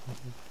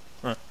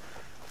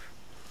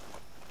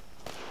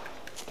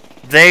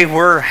 They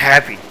were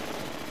happy.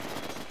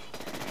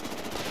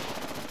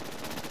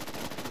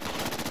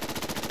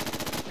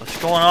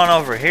 What's going on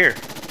over here?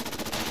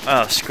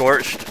 Oh,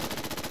 scorched.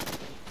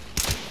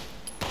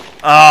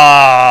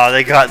 Ah,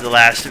 they got the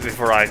last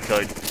before I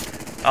could.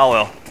 Oh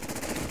well.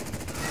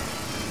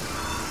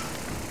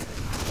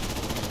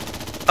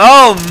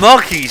 Oh,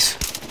 monkeys!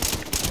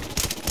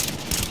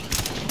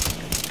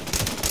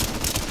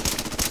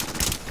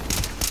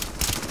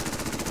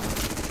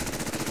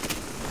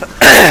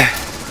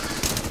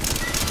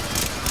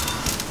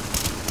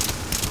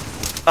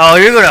 Oh,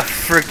 you're gonna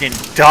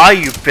freaking die,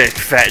 you big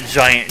fat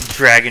giant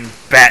dragon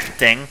bat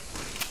thing.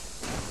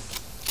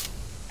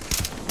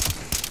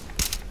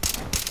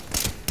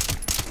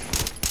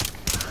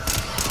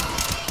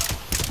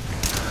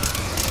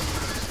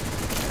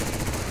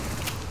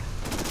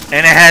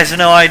 And it has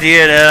no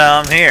idea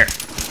that I'm here.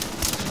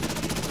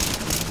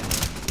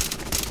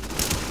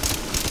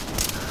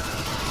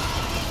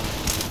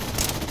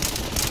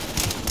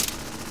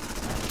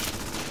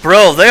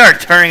 Bro, they are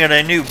turning it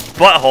a new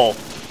butthole.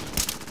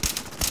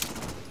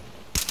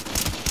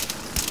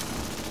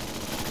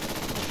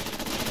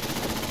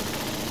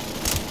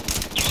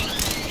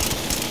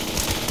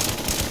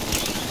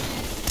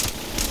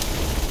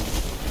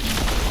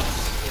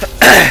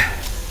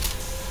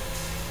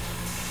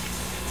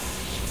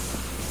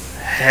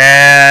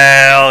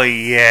 Hell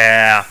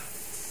yeah.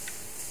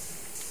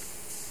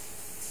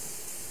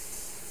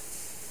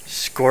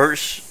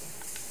 Scorch.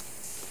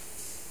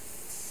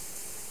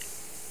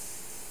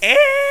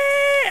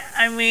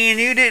 I mean,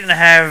 you didn't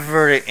have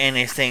really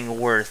anything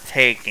worth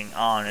taking,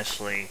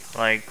 honestly.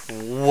 Like,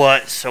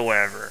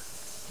 whatsoever.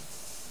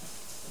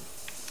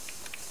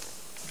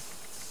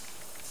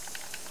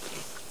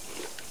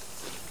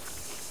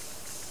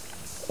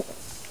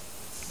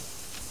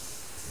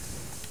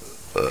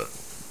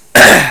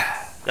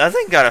 That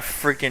thing got a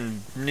freaking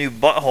new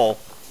butthole.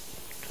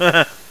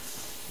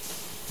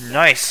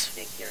 Nice.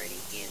 Security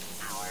is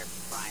our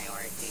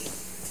priority.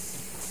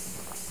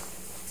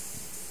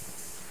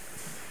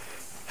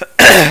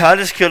 I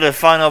just killed the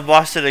final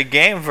boss of the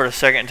game for the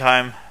second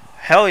time.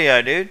 Hell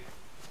yeah, dude.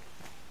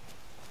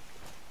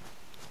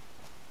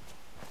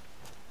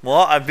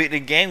 Well, I beat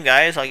the game,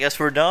 guys. I guess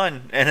we're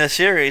done in a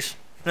series.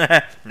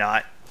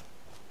 Not.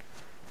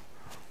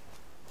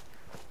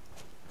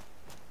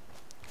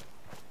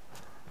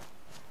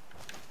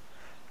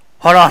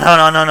 Hold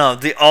on, no.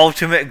 The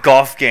ultimate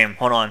golf game.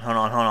 Hold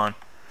on.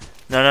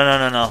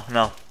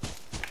 No.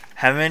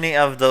 How many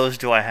of those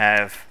do I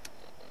have?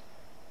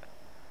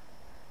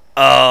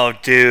 Oh,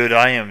 dude,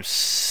 I am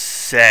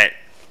set.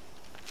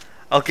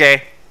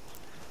 Okay.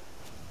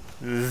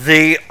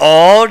 The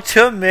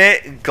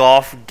ultimate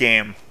golf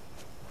game.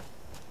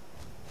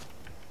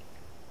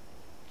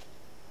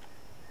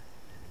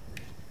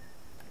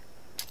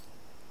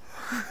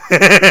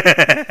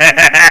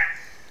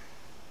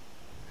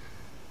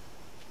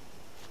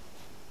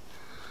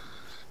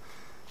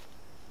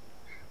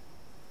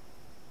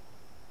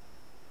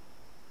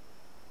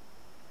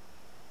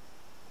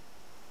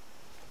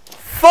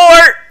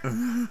 Fort!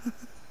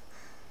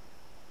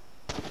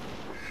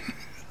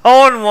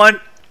 Hole in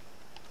one.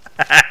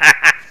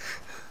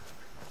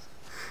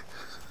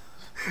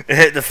 It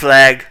hit the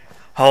flag.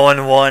 Hole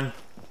in one.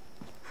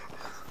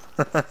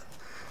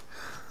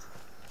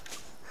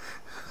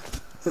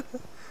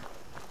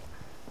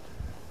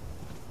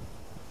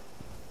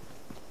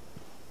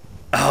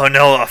 Oh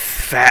no, a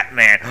fat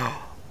man.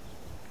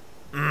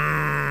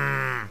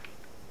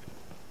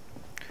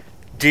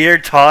 Dear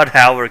Todd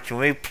Howard, can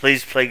we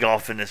please play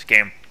golf in this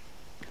game?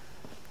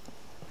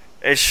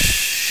 It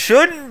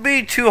shouldn't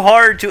be too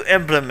hard to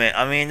implement.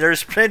 I mean,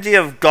 there's plenty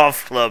of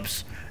golf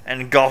clubs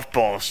and golf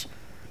balls.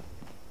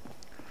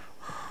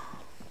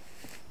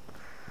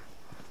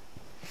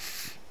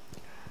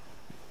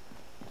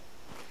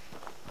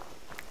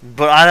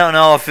 But I don't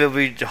know if it'll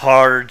be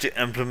hard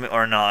to implement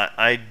or not.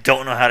 I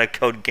don't know how to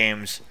code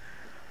games.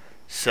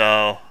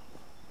 So,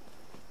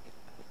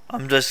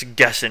 I'm just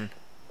guessing.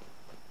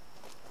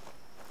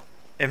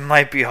 It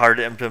might be hard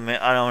to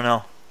implement. I don't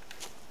know.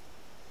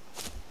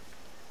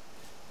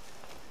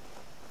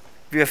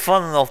 Be a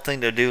fun little thing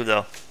to do,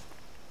 though.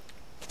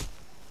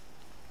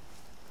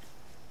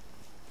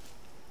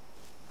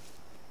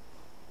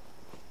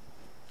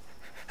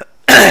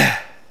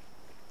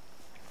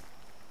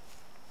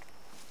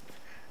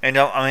 And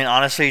I mean,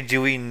 honestly,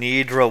 do we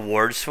need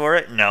rewards for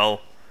it?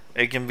 No.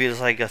 It can be just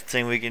like a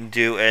thing we can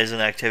do as an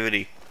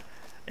activity.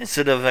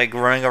 Instead of like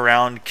running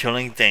around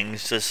killing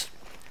things, just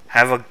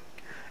have a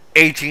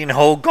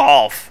 18-hole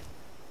golf.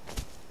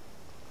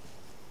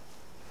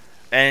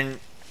 And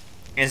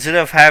instead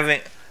of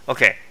having,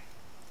 okay,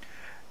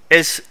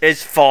 it's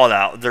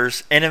Fallout.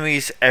 There's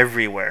enemies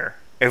everywhere.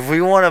 If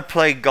we want to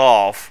play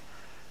golf,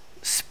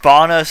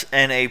 spawn us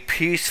in a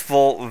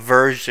peaceful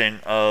version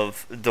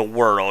of the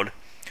world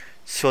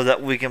so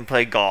that we can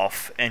play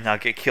golf and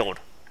not get killed.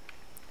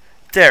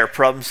 There,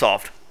 problem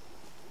solved.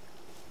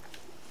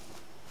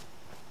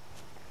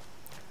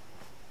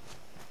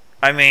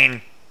 I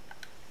mean,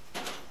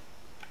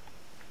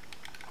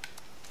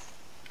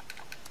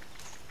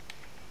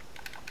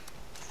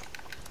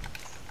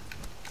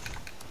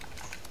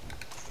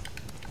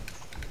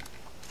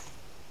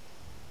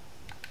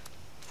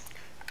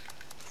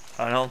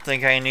 I don't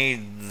think I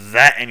need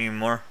that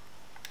anymore.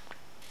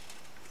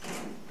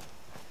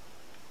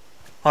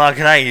 Hold on,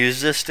 can I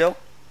use this still?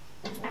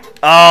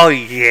 Oh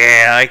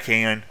yeah, I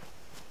can.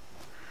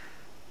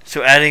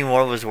 So adding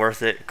more was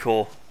worth it.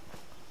 Cool.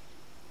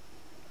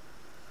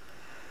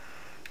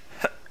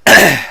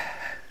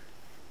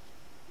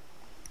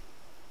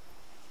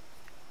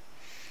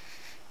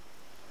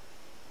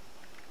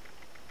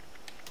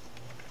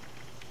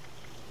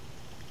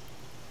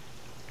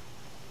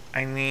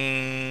 I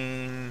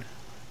mean,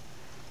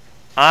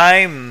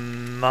 I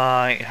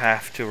might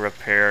have to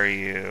repair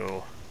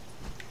you.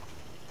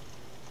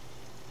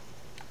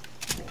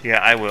 Yeah,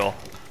 I will.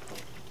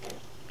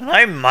 And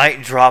I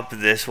might drop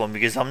this one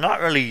because I'm not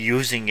really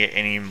using it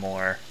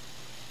anymore.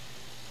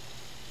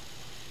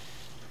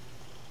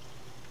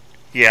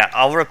 Yeah,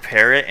 I'll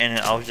repair it and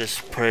I'll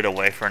just put it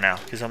away for now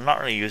because I'm not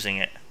really using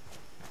it.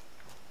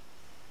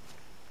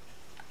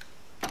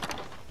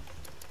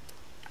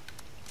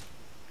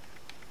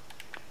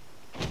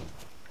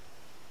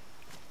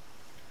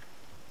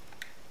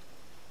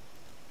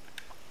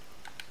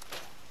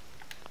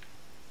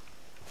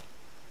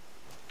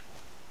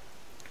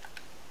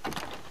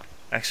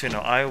 Actually, no,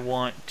 I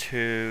want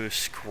to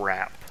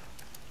scrap.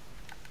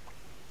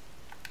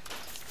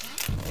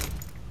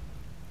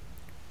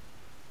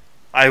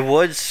 I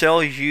would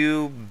sell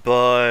you,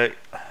 but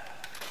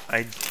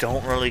I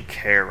don't really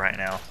care right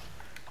now.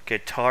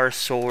 Guitar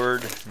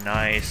sword,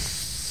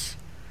 nice.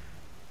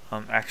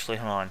 Actually,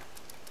 hold on.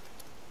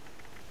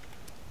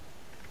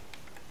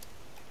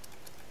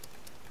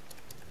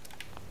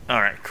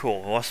 Alright,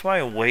 cool. What's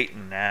my weight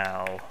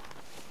now?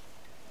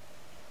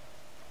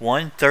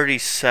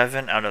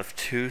 137 out of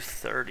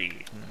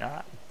 230.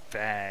 Not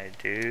bad,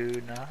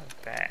 dude. Not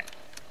bad.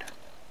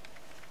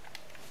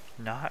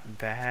 Not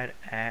bad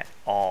at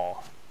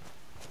all.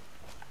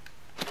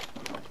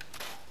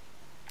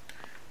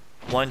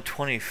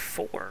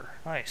 124.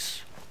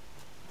 Nice.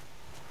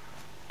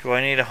 Do I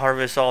need to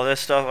harvest all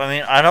this stuff? I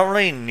mean, I don't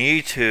really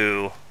need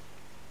to,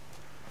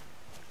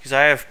 because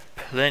I have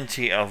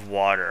plenty of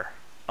water.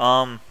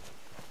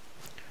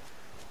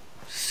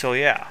 So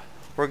yeah,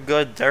 we're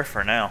good there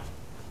for now.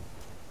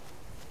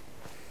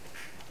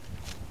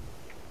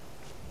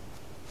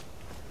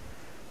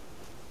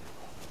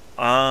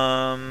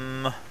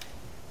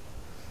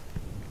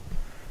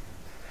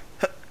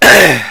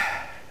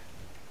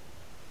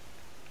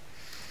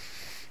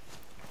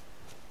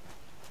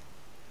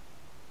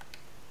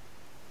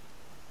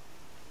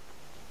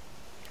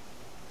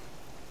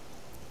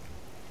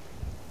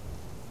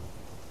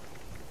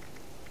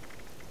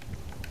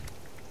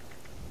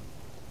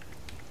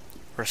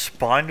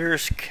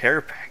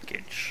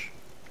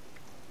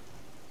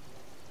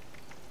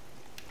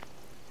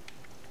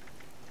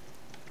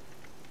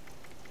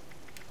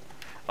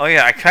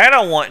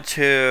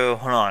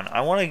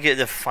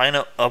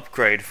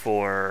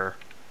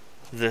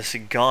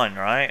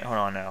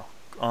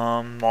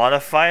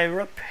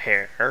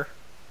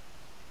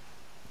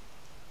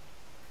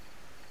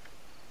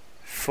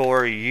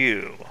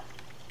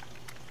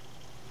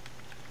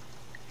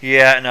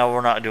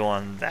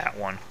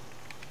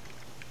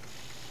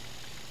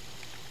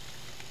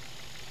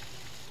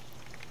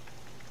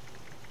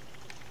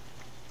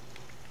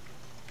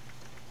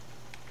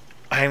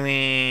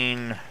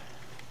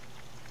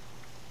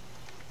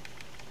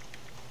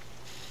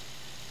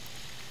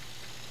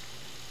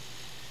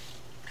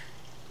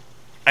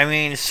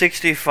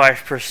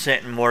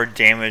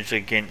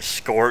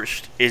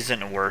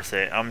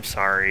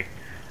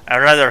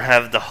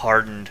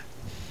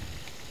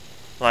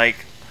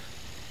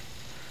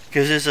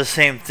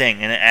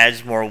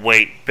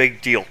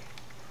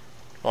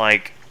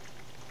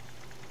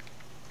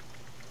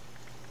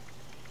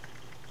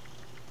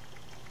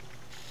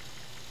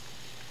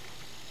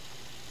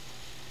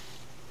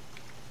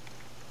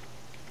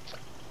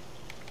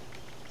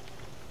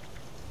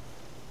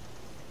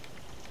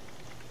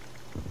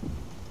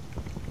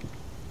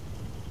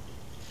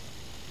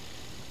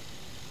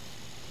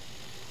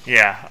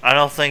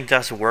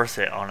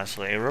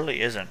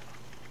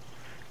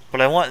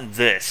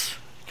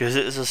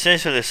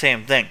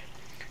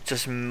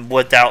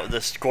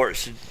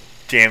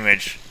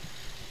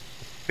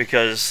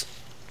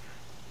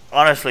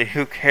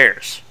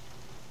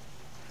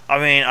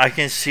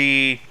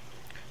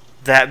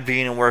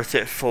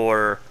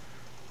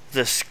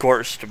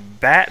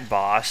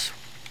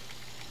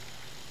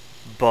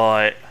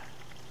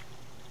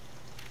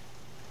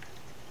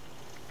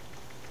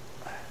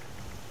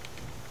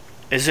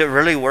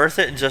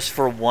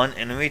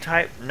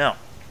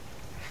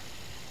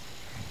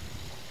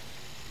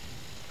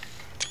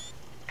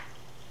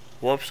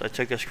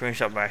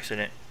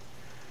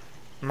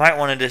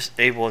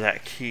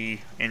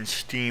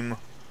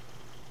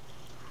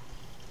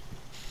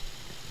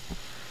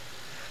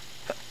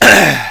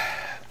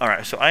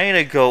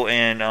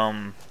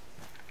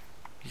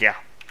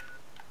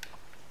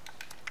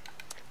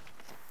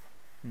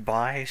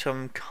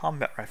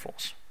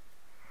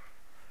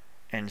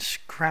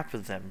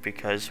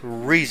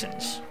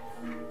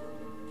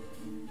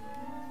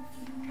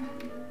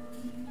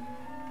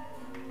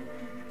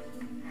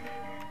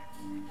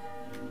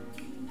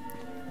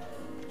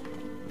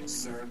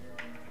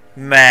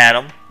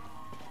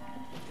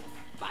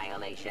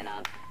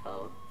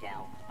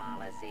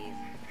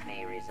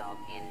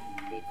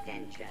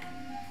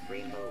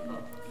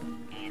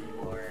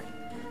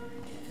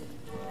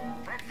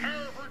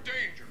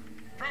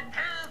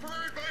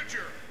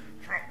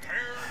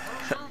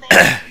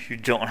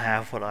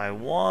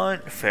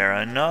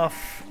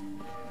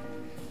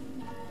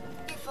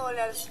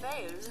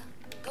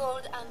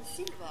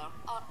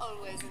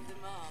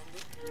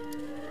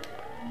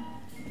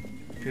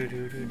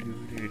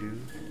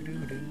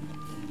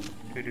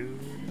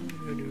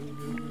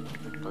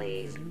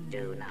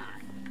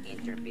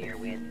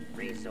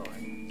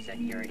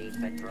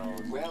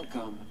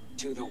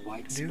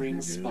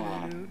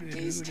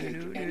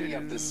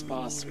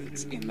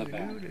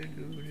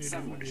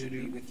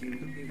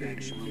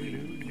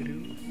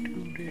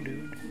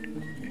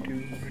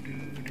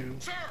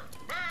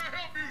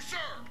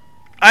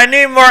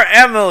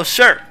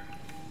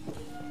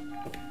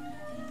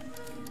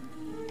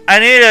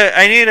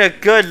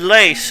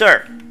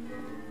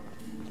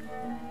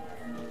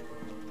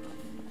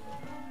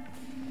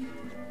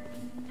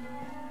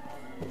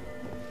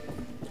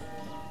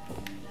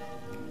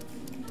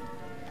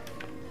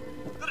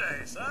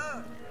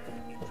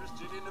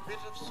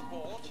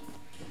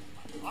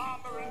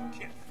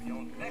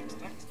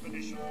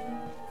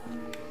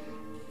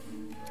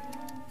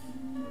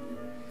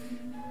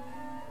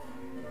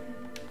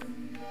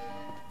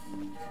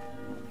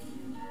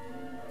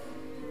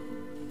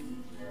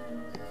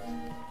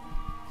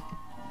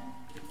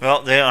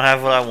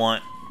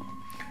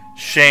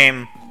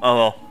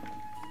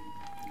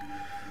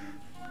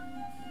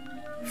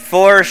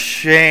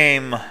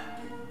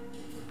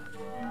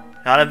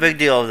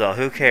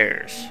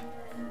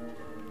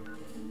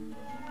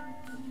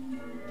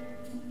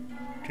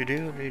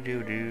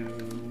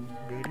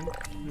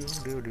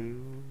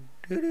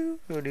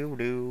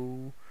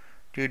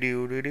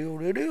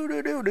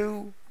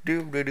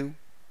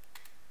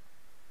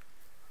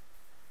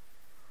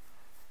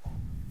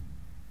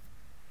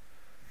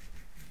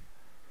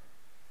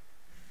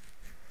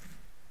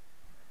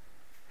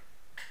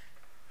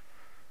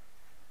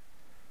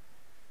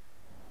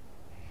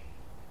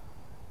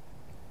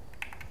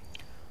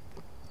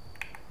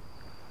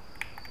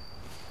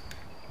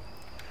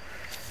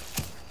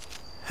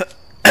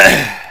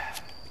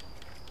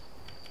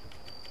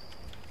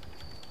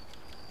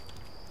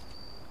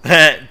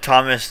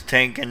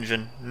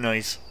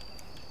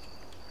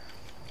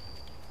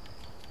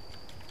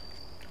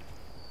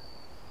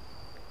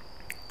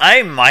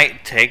 I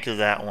might take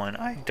that one.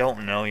 I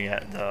don't know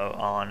yet, though,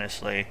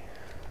 honestly.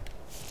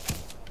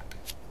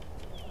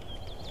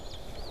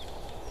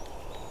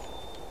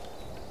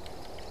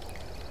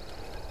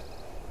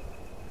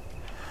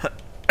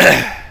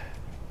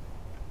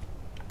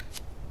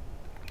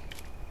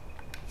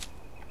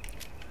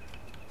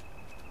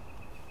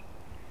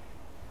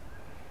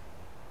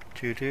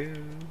 Do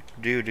do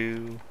do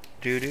do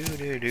do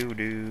do do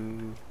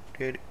do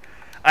do.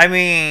 I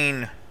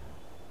mean,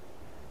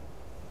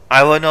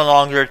 I would no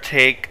longer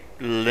take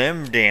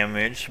limb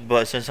damage,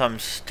 but since I'm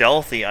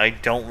stealthy, I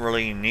don't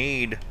really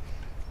need.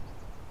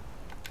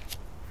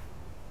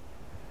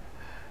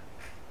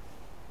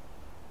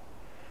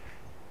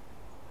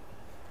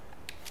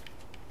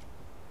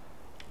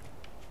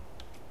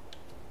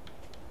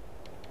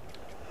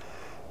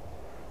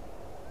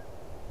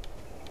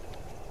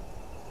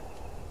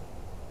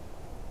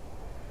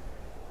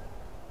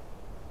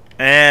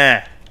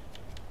 Eh.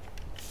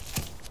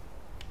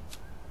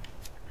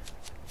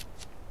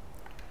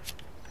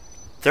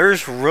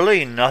 There's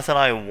really nothing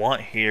I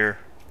want here.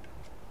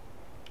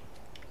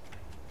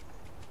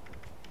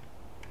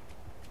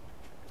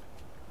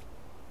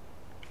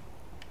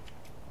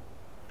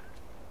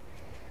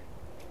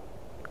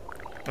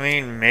 I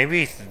mean,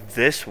 maybe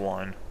this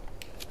one.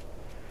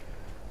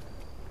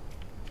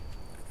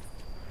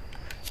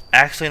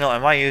 Actually, no,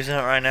 am I using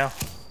it right now?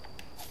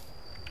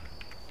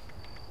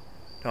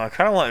 No, I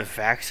kind of want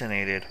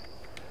vaccinated.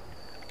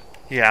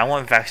 Yeah, I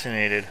want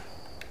vaccinated.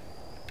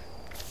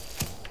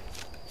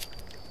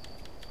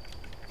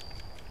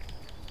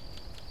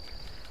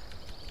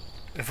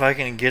 If I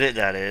can get it,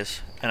 that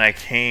is. And I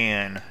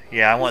can.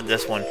 Yeah, I want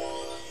this one.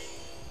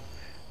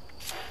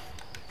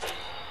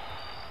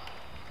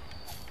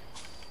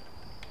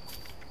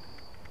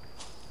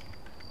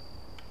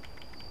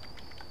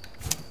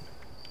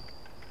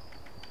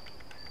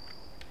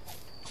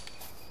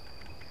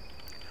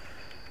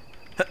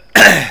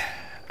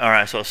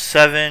 Alright, so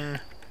 7.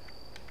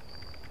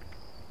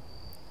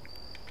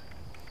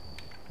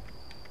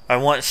 I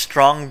want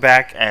strong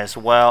back as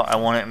well. I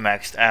want it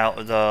maxed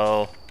out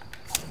though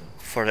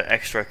for the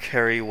extra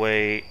carry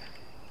weight.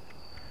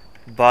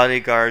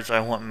 Bodyguards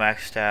I want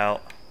maxed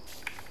out.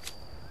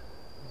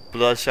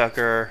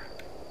 Bloodsucker.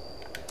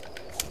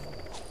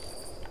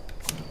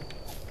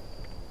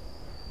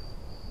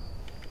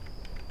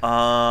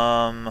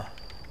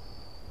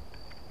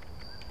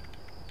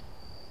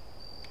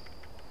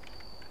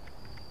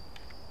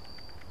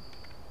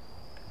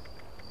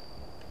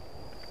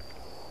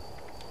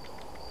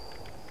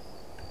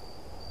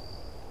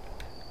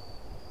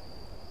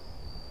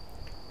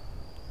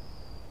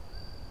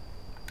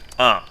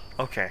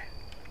 Okay.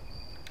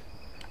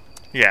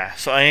 Yeah,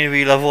 so I need to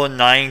be level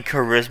 9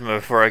 charisma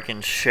before I can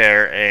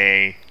share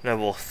a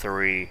level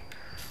 3.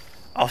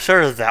 I'll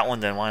share that one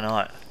then, why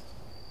not?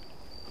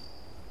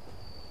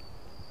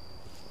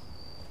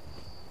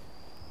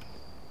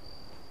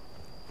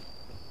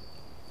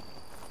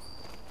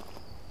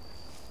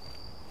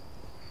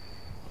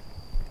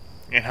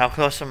 And how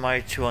close am I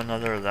to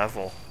another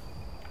level?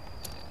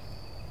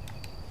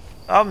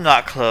 I'm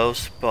not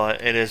close,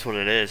 but it is what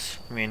it is.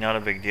 I mean, not a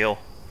big deal.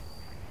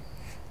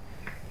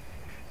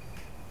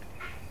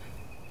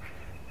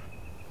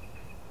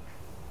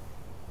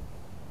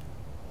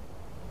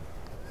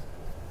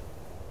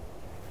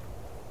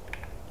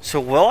 So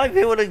will I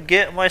be able to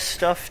get my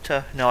stuff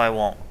to... No, I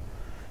won't.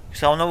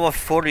 So I'm level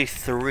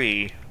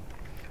 43.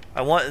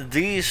 I want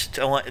these...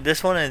 I want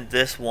this one and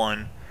this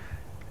one.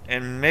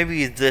 And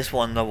maybe this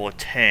one level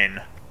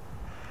 10.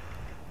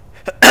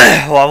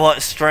 Well, I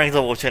want strength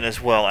level 10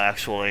 as well,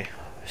 actually.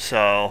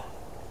 So,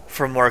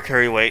 for more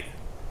carry weight.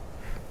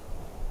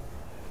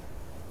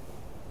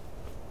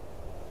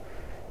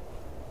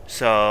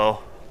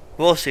 So,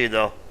 we'll see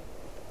though.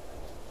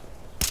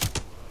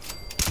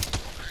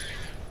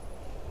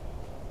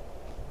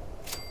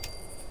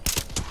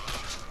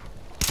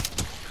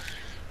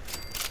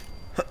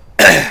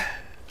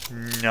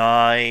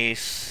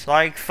 Nice.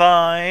 Like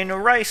fine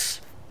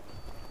rice.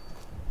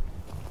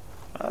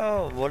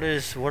 Oh, what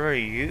are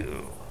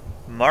you?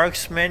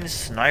 Marksman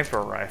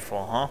sniper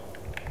rifle,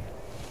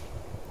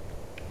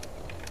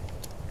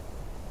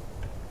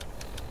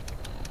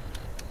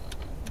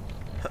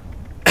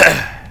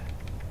 huh?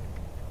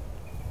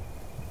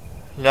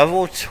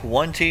 Level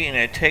 20 and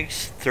it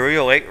takes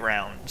 308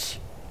 rounds.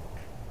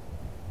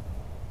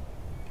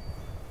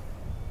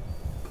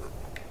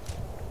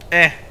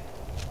 Eh.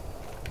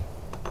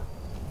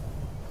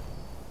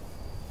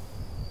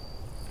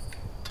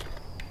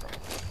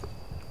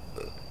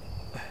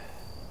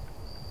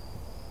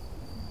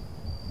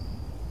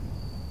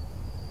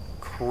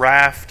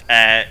 Craft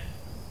at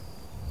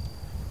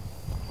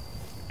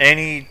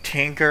any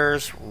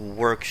tinker's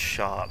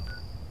workshop.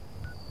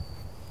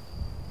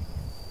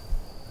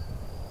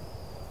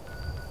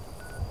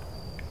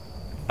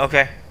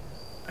 Okay.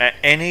 At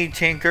any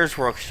tinker's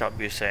workshop,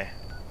 you say.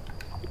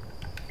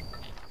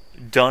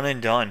 Done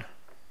and done.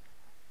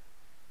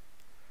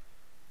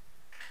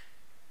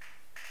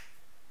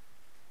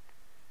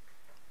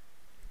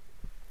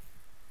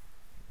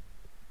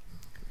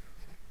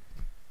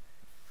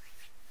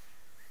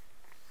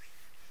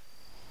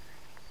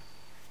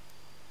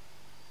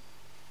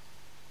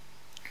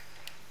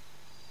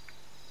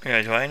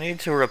 Yeah, do I need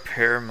to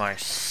repair my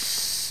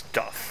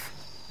stuff?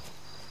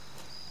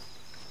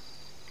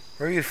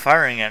 Where are you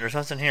firing at? There's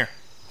nothing here.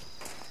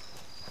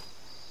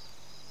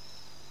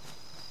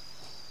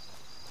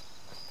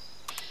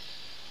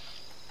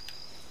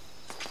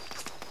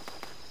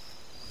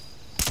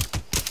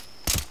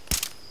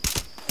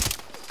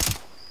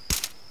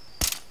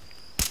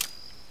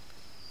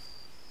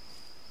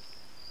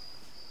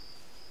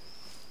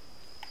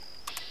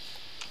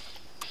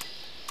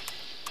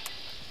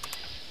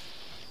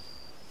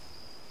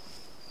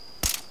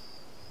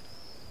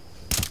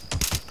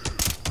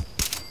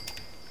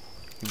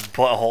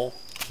 Butthole.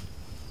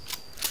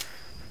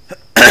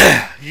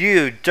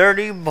 You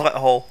dirty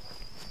butthole.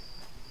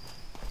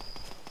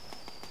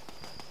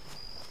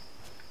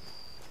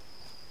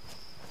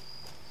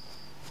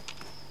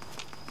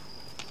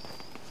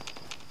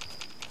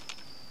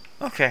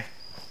 Okay.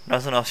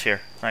 Nothing else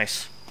here.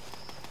 Nice.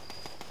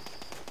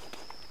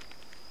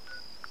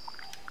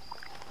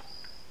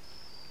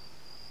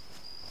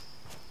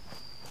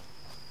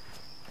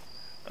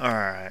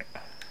 Alright.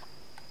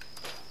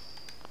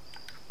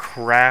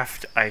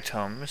 Craft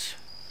items.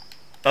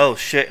 Oh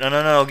shit, no,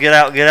 no, no, get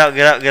out, get out,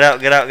 get out, get out,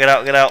 get out, get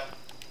out, get out.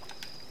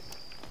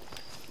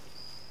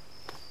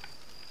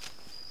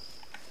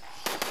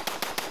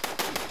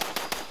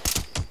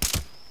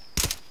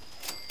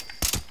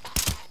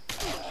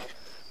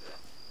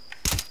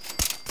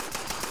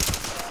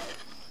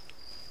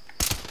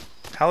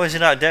 How is he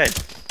not dead?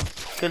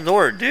 Good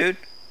lord, dude.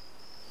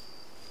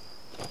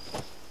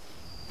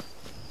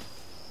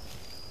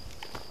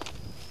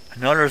 I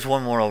know there's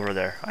one more over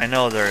there. I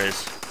know there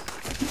is.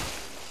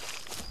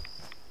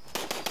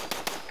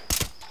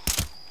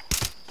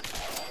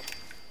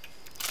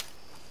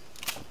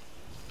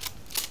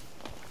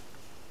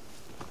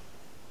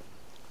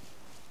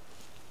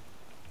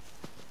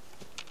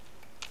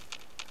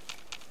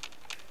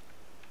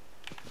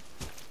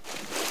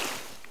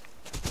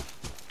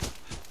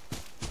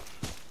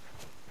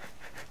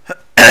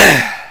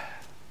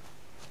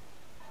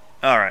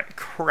 Alright,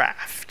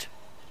 craft.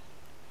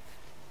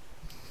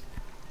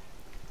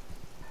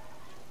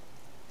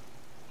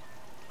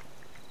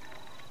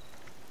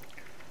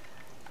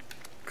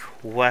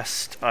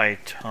 Quest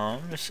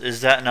items.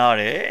 Is that not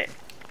it?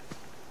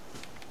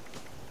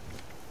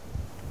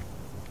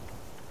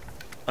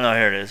 Oh no,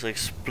 here it is.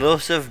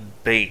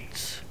 Explosive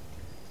baits.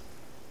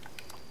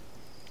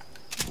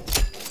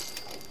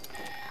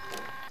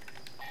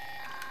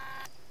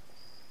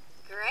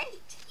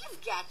 Great.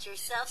 You've got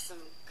yourself some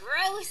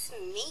gross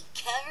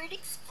meat-covered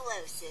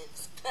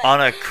explosives. But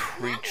On a not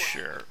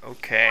creature. one.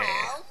 Okay.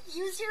 Well,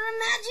 use your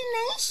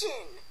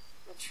imagination.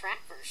 The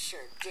trapper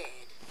sure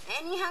did.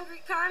 Any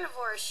hungry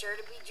carnivore is sure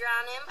to be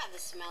drawn in by the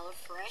smell of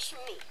fresh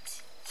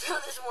meat. So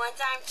this one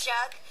time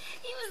Chuck,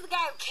 he was the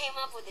guy who came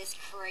up with this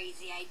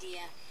crazy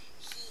idea.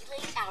 He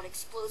laid out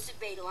explosive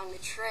bait along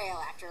the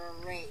trail after a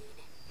raid.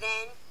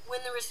 Then,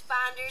 when the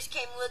responders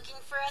came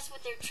looking for us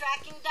with their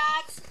tracking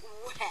dogs,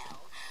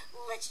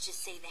 well, let's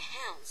just say the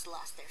hounds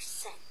lost their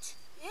scent.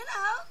 You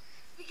know,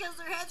 because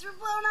their heads were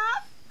blown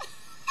off.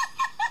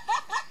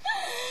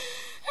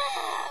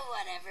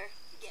 Whatever.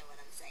 You get what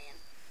I'm saying.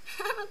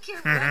 I don't care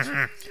what you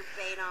use your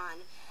bait on.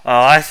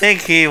 Oh, I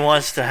think he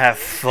wants to have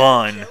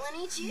fun. Kill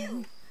and eat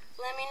you.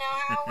 Let me know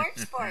how it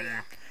works for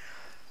you.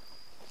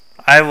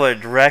 I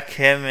would wreck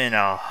him in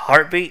a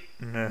heartbeat.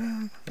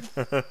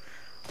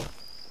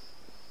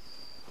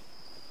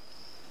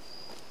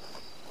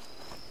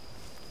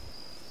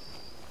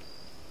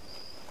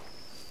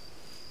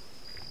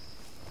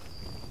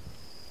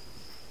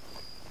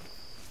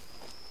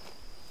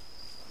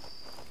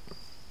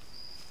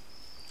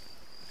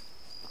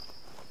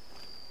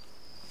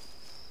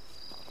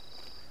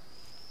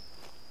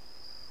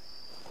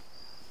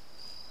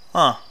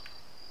 Huh.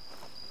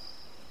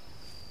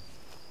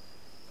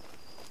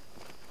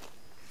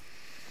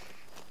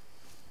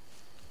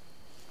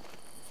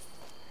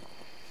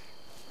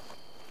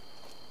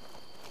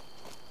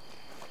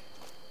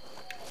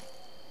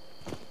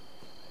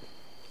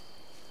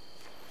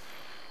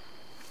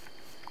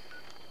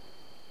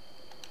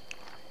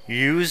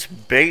 Use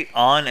bait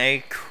on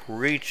a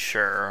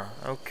creature.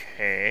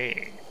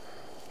 Okay.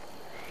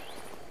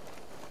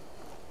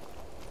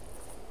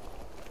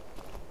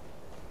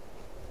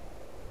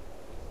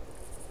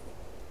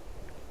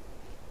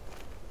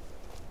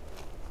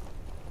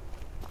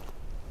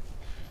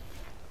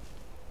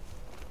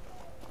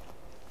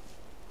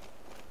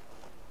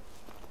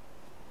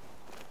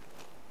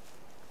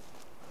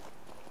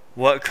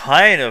 What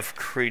kind of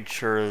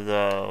creature,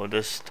 though?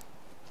 Just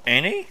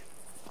any?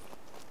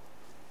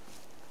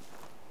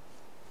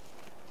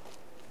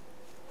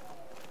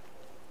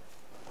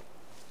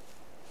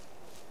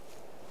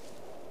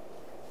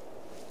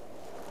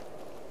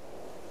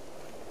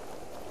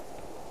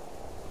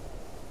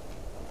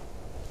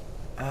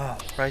 Oh,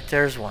 right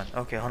there's one.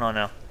 Okay, hold on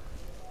now.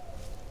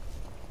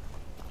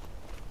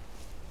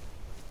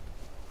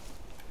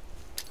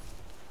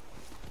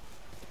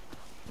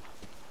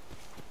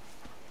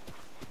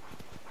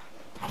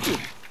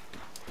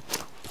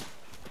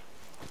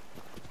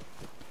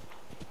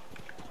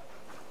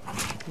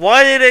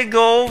 Why did it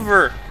go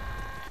over?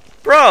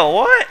 Bro,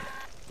 what?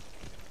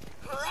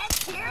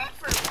 Let's hear it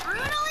for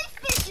brutal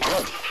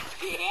efficiency.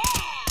 Yeah!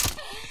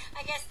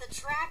 I guess the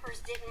trappers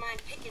didn't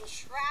mind picking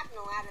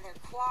shrapnel out of their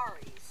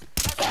quarries.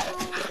 As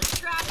cool as the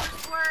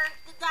trappers were,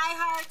 the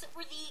diehards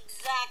were the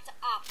exact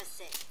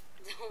opposite.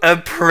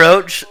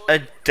 Approach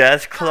a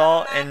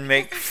deathclaw and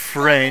make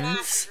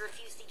friends.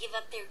 Refused to give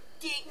up their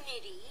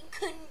dignity and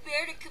couldn't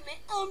bear to commit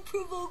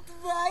unprovoked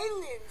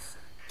violence.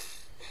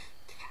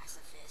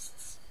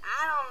 Pacifists.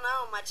 I don't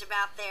know much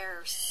about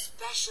their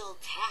special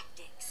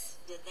tactics.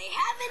 Did they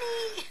have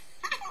any?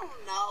 I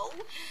don't know.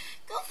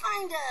 Go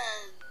find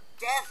a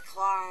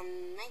deathclaw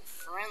and make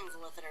friends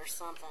with it or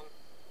something.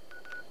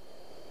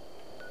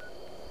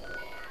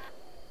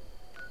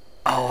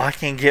 Oh, I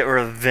can get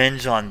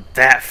revenge on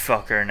that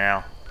fucker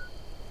now.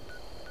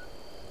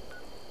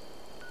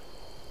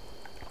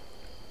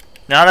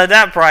 Not at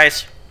that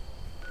price.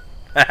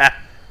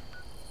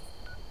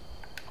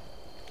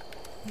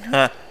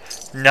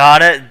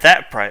 Not at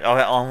that price. Oh,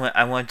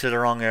 I went to the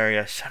wrong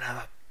area. Son of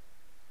a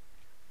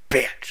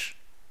bitch.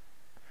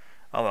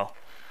 Oh well.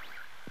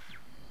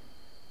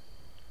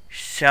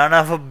 Son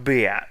of a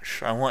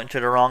bitch. I went to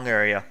the wrong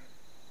area.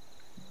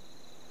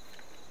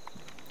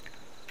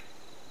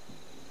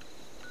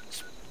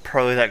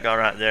 Probably that guy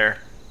right there.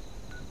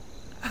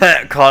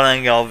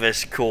 Calling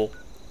Elvis, cool.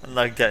 I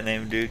like that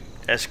name, dude.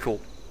 That's cool.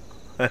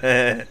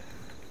 Yeah,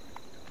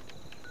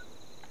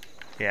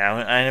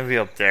 I'm gonna be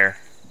up there.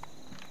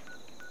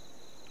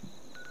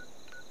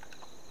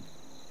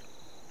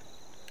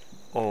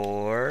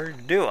 Or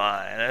do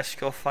I? Let's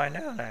go find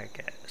out, I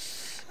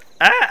guess.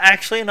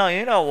 Actually, no,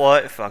 you know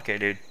what? Fuck it,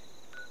 dude.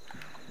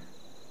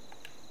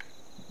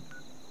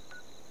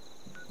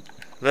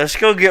 Let's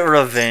go get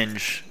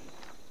revenge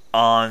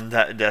on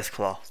that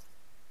Deathclaw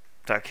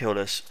that killed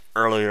us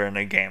earlier in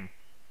the game.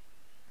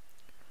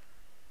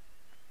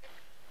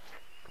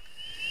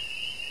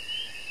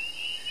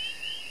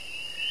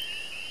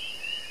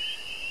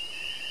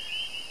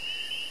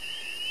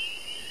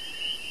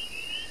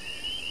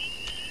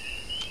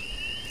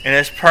 And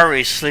it's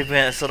probably sleeping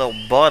its little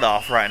butt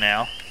off right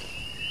now.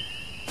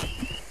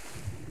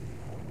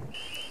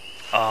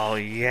 Oh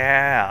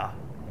yeah.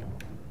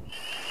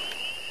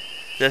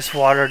 This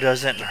water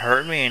doesn't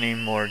hurt me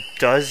anymore,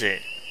 does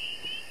it?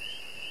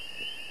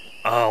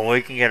 Oh,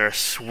 we can get our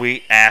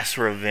sweet ass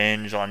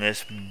revenge on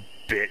this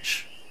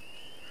bitch.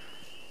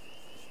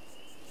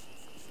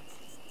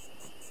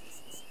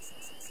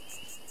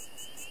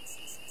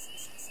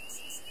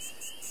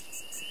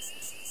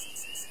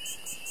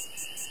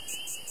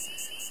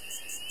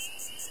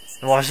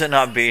 Why should it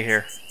not be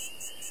here?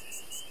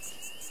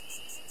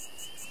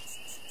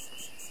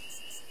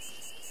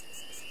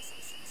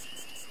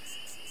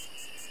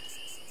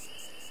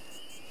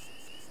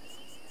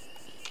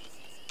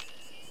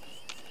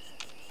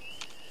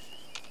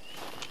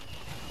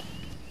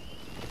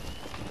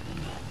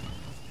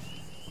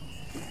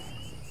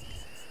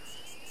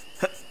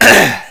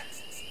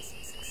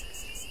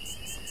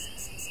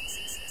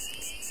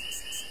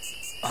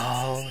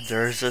 Oh,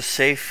 there's a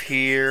safe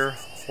here.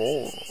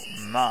 Oh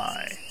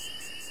my.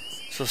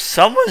 So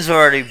someone's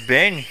already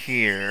been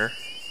here.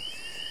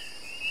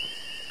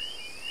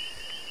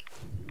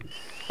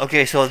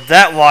 Okay, so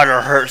that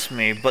water hurts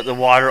me, but the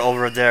water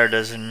over there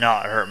does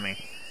not hurt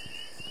me.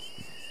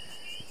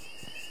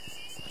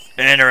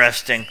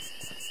 Interesting.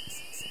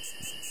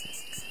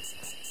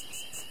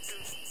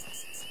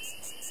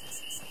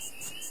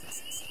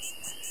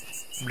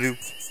 Blue.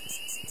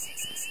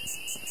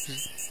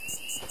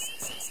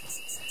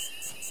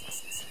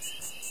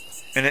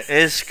 And it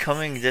is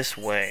coming this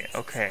way.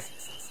 Okay.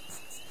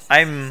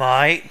 I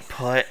might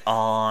put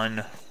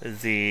on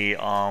the,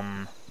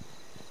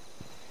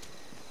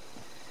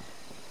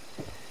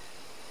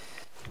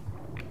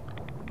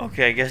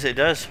 okay, I guess it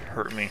does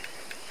hurt me.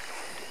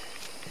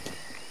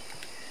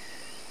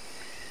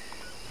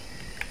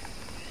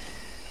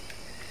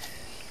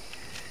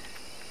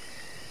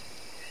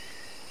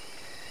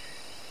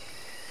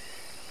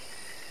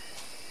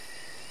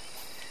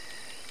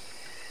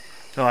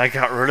 No, I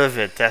got rid of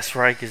it. That's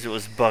right, because it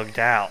was bugged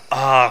out.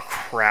 Oh,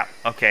 crap.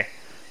 Okay.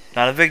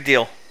 Not a big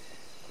deal.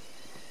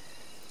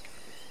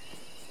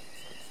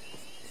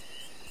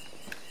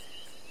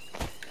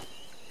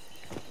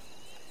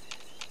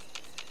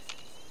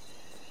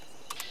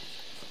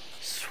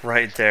 It's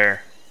right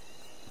there.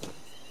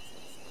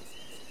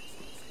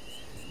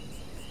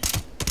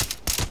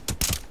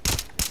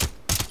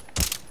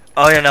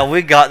 Oh, yeah, no,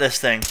 we got this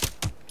thing.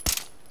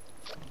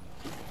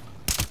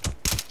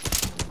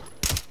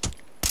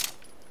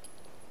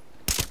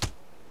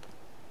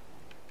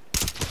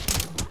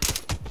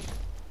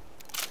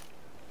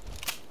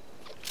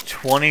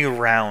 $20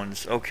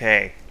 rounds,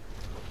 okay.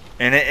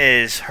 And it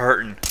is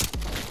hurting.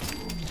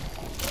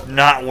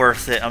 Not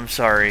worth it, I'm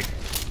sorry.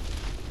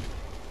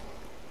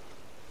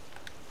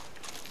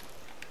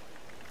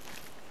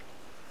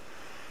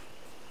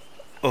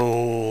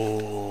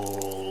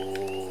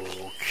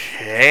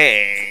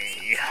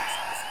 Okay.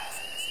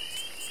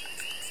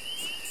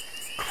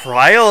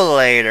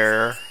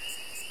 Cryolator.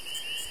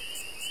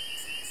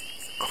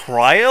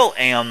 Trial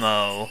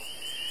ammo.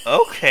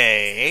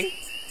 Okay.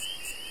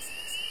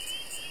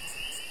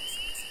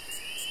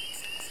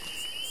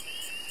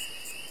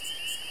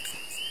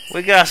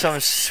 We got some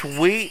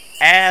sweet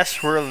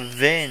ass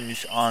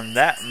revenge on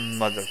that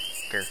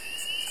motherfucker.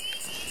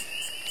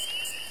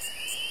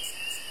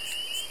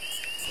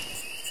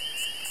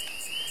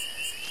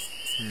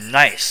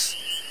 Nice.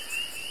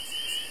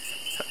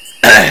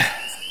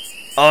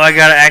 Oh, I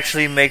gotta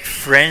actually make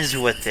friends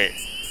with it.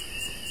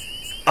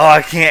 Oh,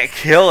 I can't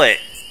kill it.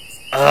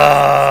 Oh.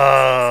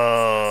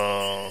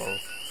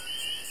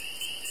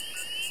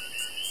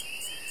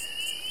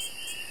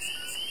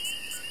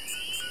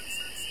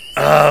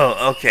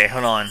 Oh, okay,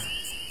 hold on.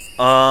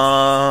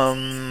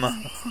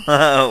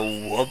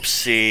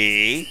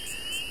 Whoopsie.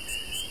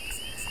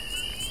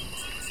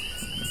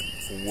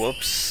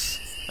 Whoops.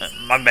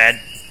 My bad.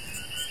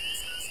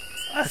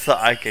 I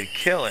thought I could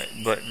kill it,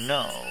 but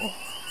no.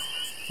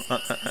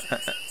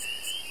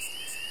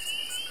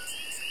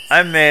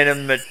 I made a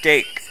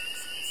mistake.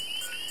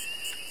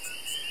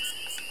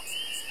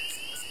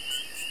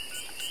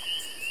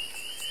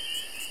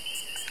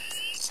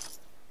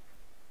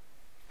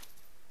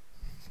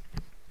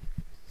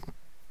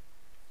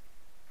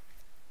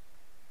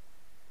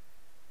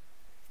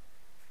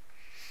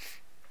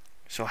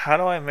 So how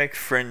do I make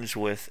friends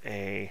with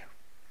a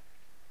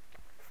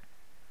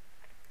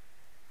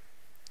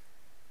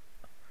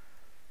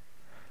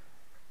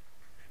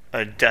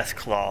death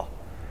claw?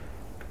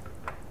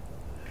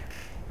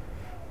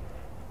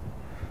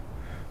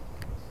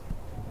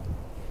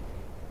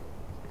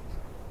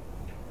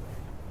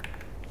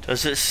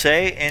 Does it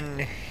say in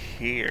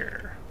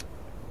here?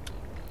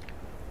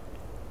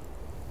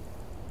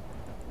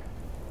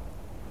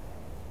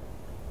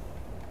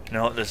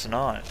 No, it does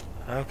not.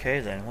 Okay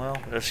then, well,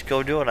 let's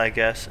go do it, I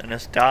guess, and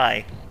let's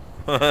die.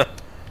 Oh,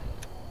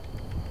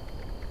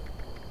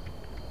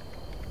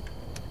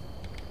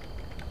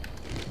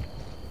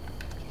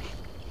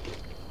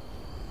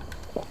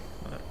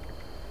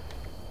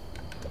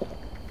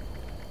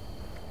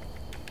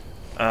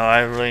 I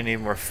really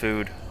need more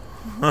food.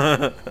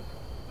 Oh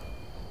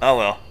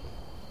well.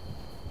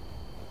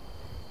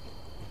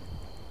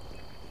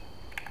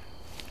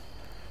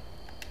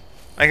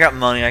 I got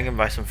money, I can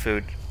buy some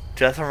food.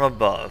 Death from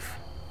above.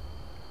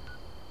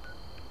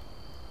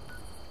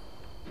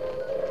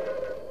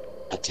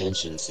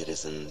 Attention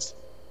citizens.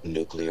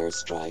 Nuclear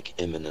strike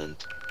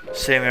imminent.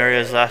 Same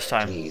area as last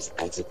time. Please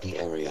exit the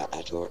area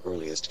at your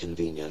earliest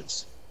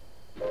convenience.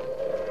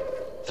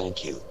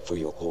 Thank you for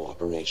your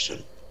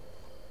cooperation.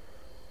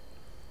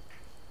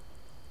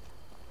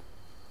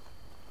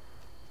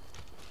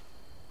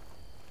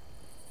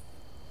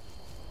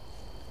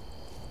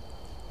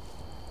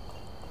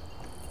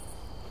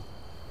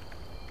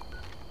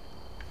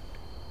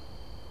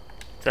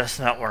 That's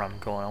not where I'm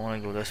going. I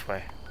want to go this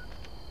way.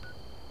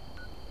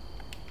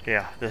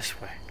 Yeah,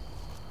 this way.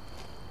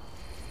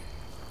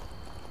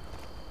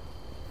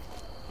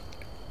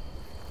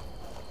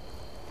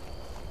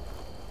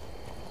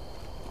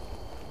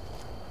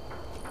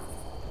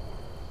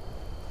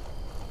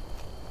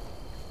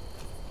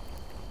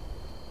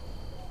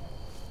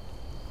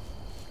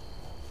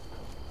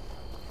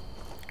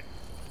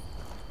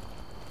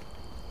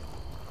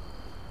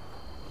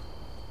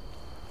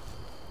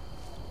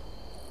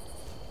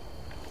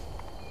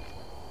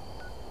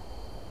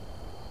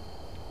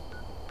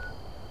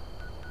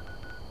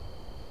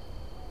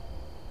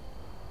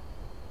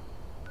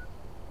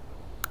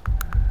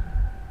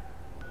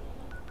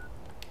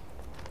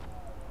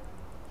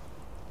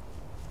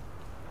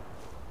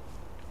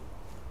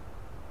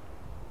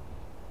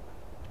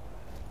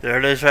 There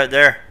it is right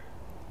there.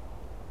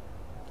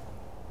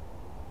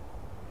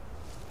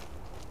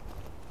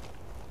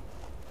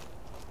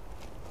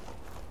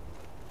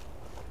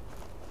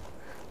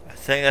 I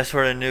think that's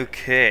where the new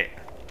kit.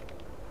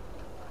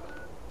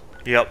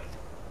 Yep.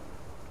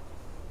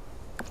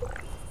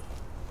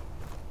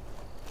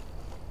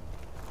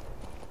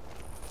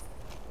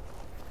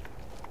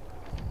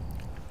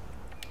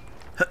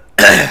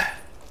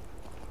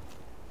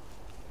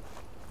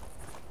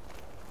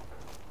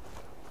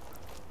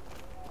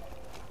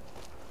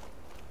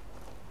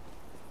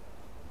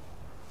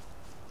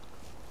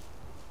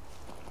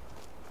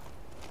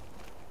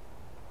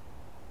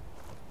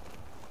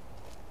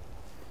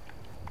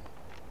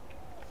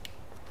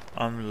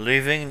 I'm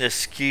leaving the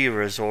ski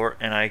resort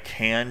and I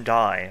can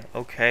die.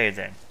 Okay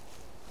then.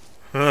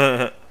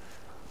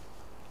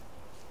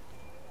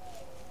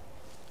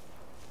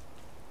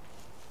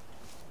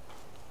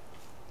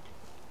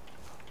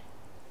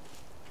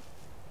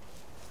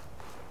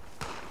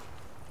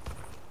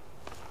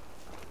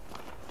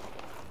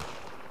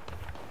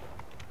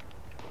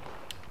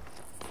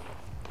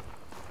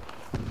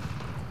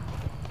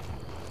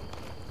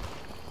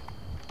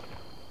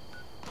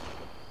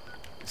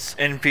 It's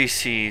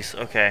NPCs.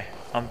 Okay,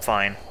 I'm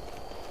fine.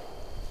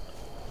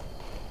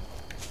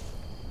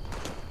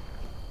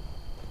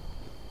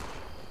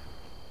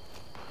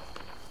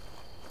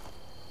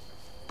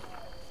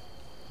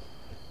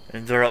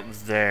 And they're up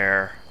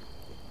there.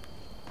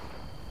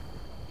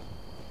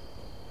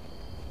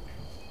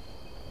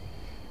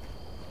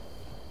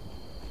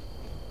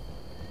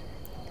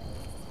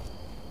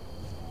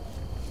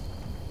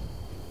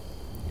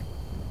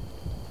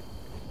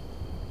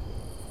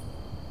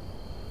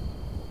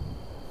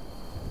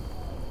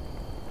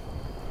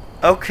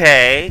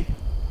 Okay.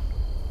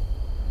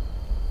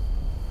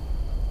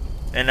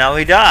 And now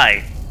we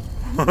die.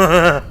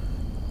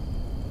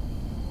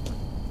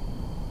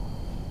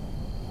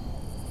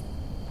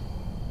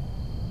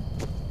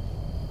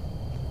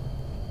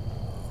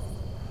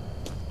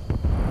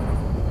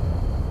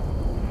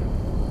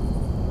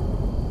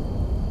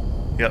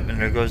 Yep,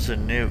 and there goes the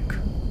nuke.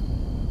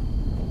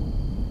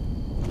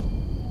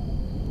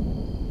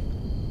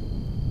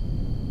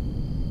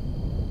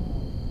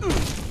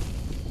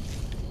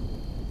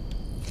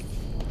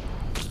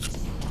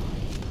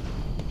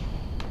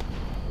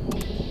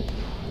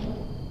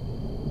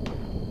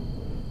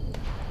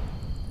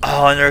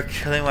 Oh, and they're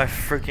killing my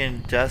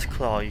freaking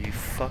Deathclaw, you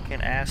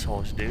fucking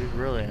assholes, dude.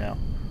 Really now.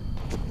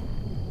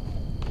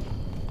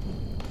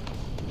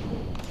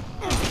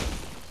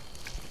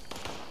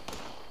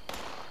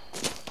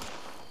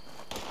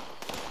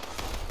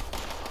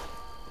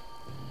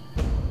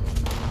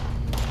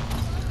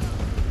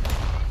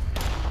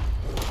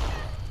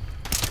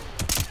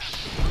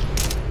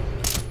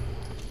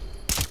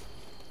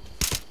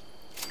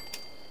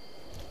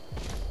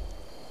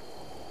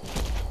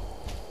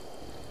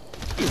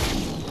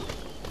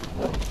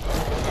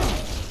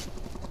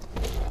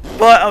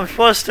 But I'm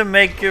supposed to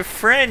make your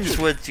friends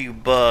with you,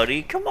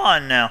 buddy. Come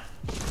on now.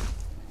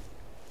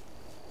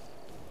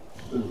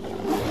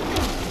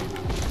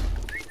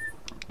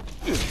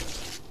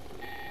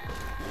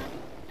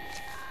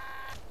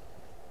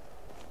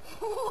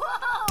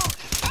 Whoa!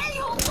 Hey,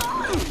 hold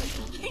on!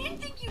 I didn't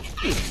think you'd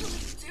actually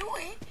do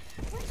it.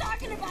 We're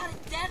talking about a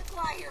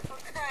Deathfly here for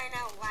crying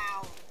out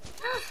loud.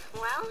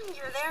 Well,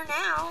 you're there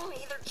now.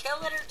 Either kill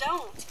it or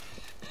don't.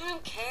 I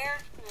don't care,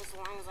 as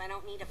long as I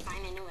don't need to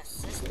find a new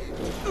assistant.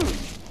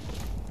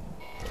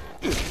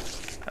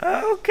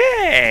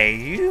 Okay,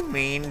 you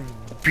mean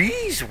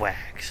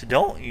beeswax,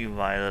 don't you,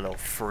 my little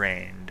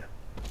friend?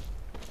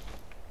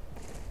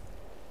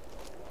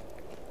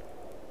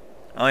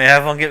 Oh, you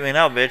have fun getting me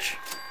now, bitch.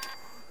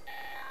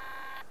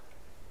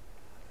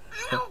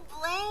 I don't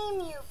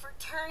blame you for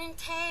turning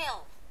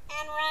tail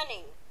and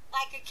running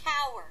like a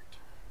coward.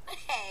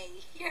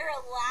 Hey, you're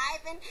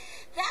alive, and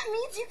that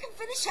means you can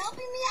finish helping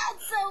me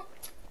out, so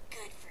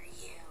good for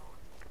you.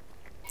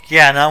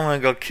 Yeah, now I'm gonna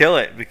go kill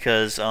it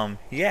because,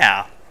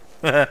 yeah.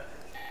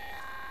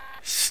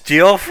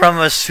 Steal from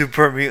a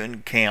super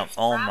mutant camp.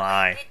 Oh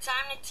my. It's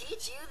probably a good time to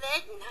teach you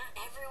that not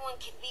everyone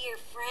can be your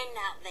friend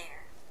out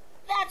there.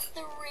 That's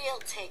the real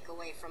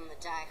takeaway from the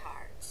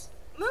diehards.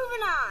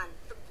 Moving on,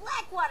 the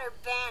Blackwater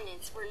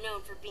Bandits were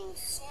known for being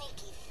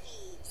sneaky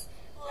thieves.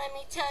 Let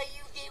me tell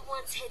you, they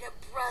once hit a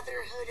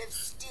Brotherhood of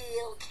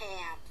Steel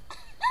camp.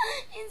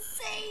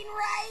 Insane,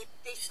 right?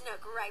 They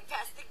snuck right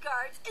past the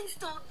guards and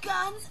stole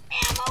guns,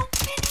 ammo,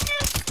 and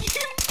nukes,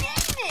 you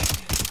name it.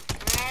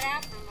 Right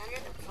out from under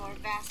the poor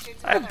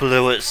bastards. I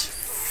blew its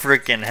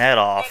freaking head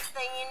off. Next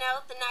thing you know,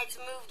 the knights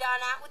moved on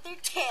out with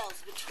their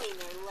tails between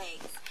their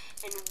legs.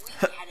 And we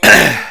had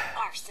a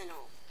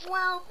arsenal.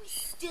 Well, we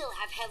still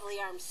have heavily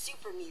armed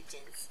super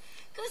mutants.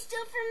 Go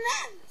steal from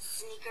them,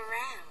 sneak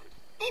around.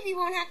 Maybe you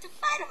won't have to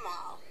fight them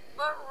all.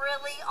 But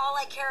really, all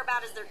I care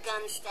about is their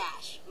gun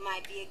stash.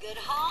 Might be a good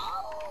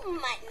haul,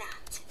 might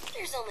not.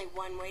 There's only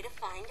one way to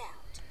find out.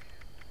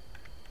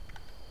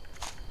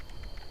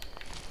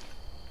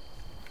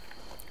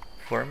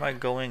 Where am I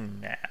going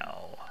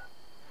now?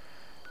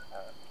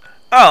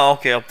 Oh,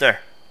 okay, up there.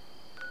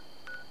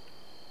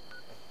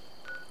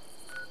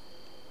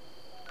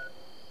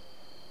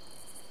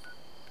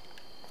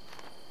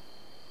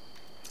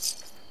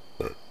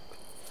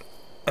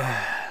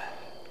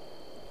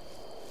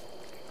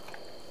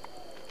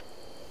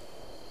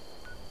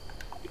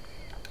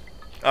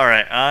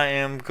 Alright, I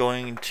am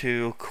going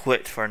to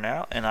quit for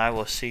now, and I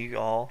will see you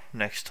all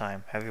next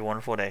time. Have a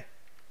wonderful day.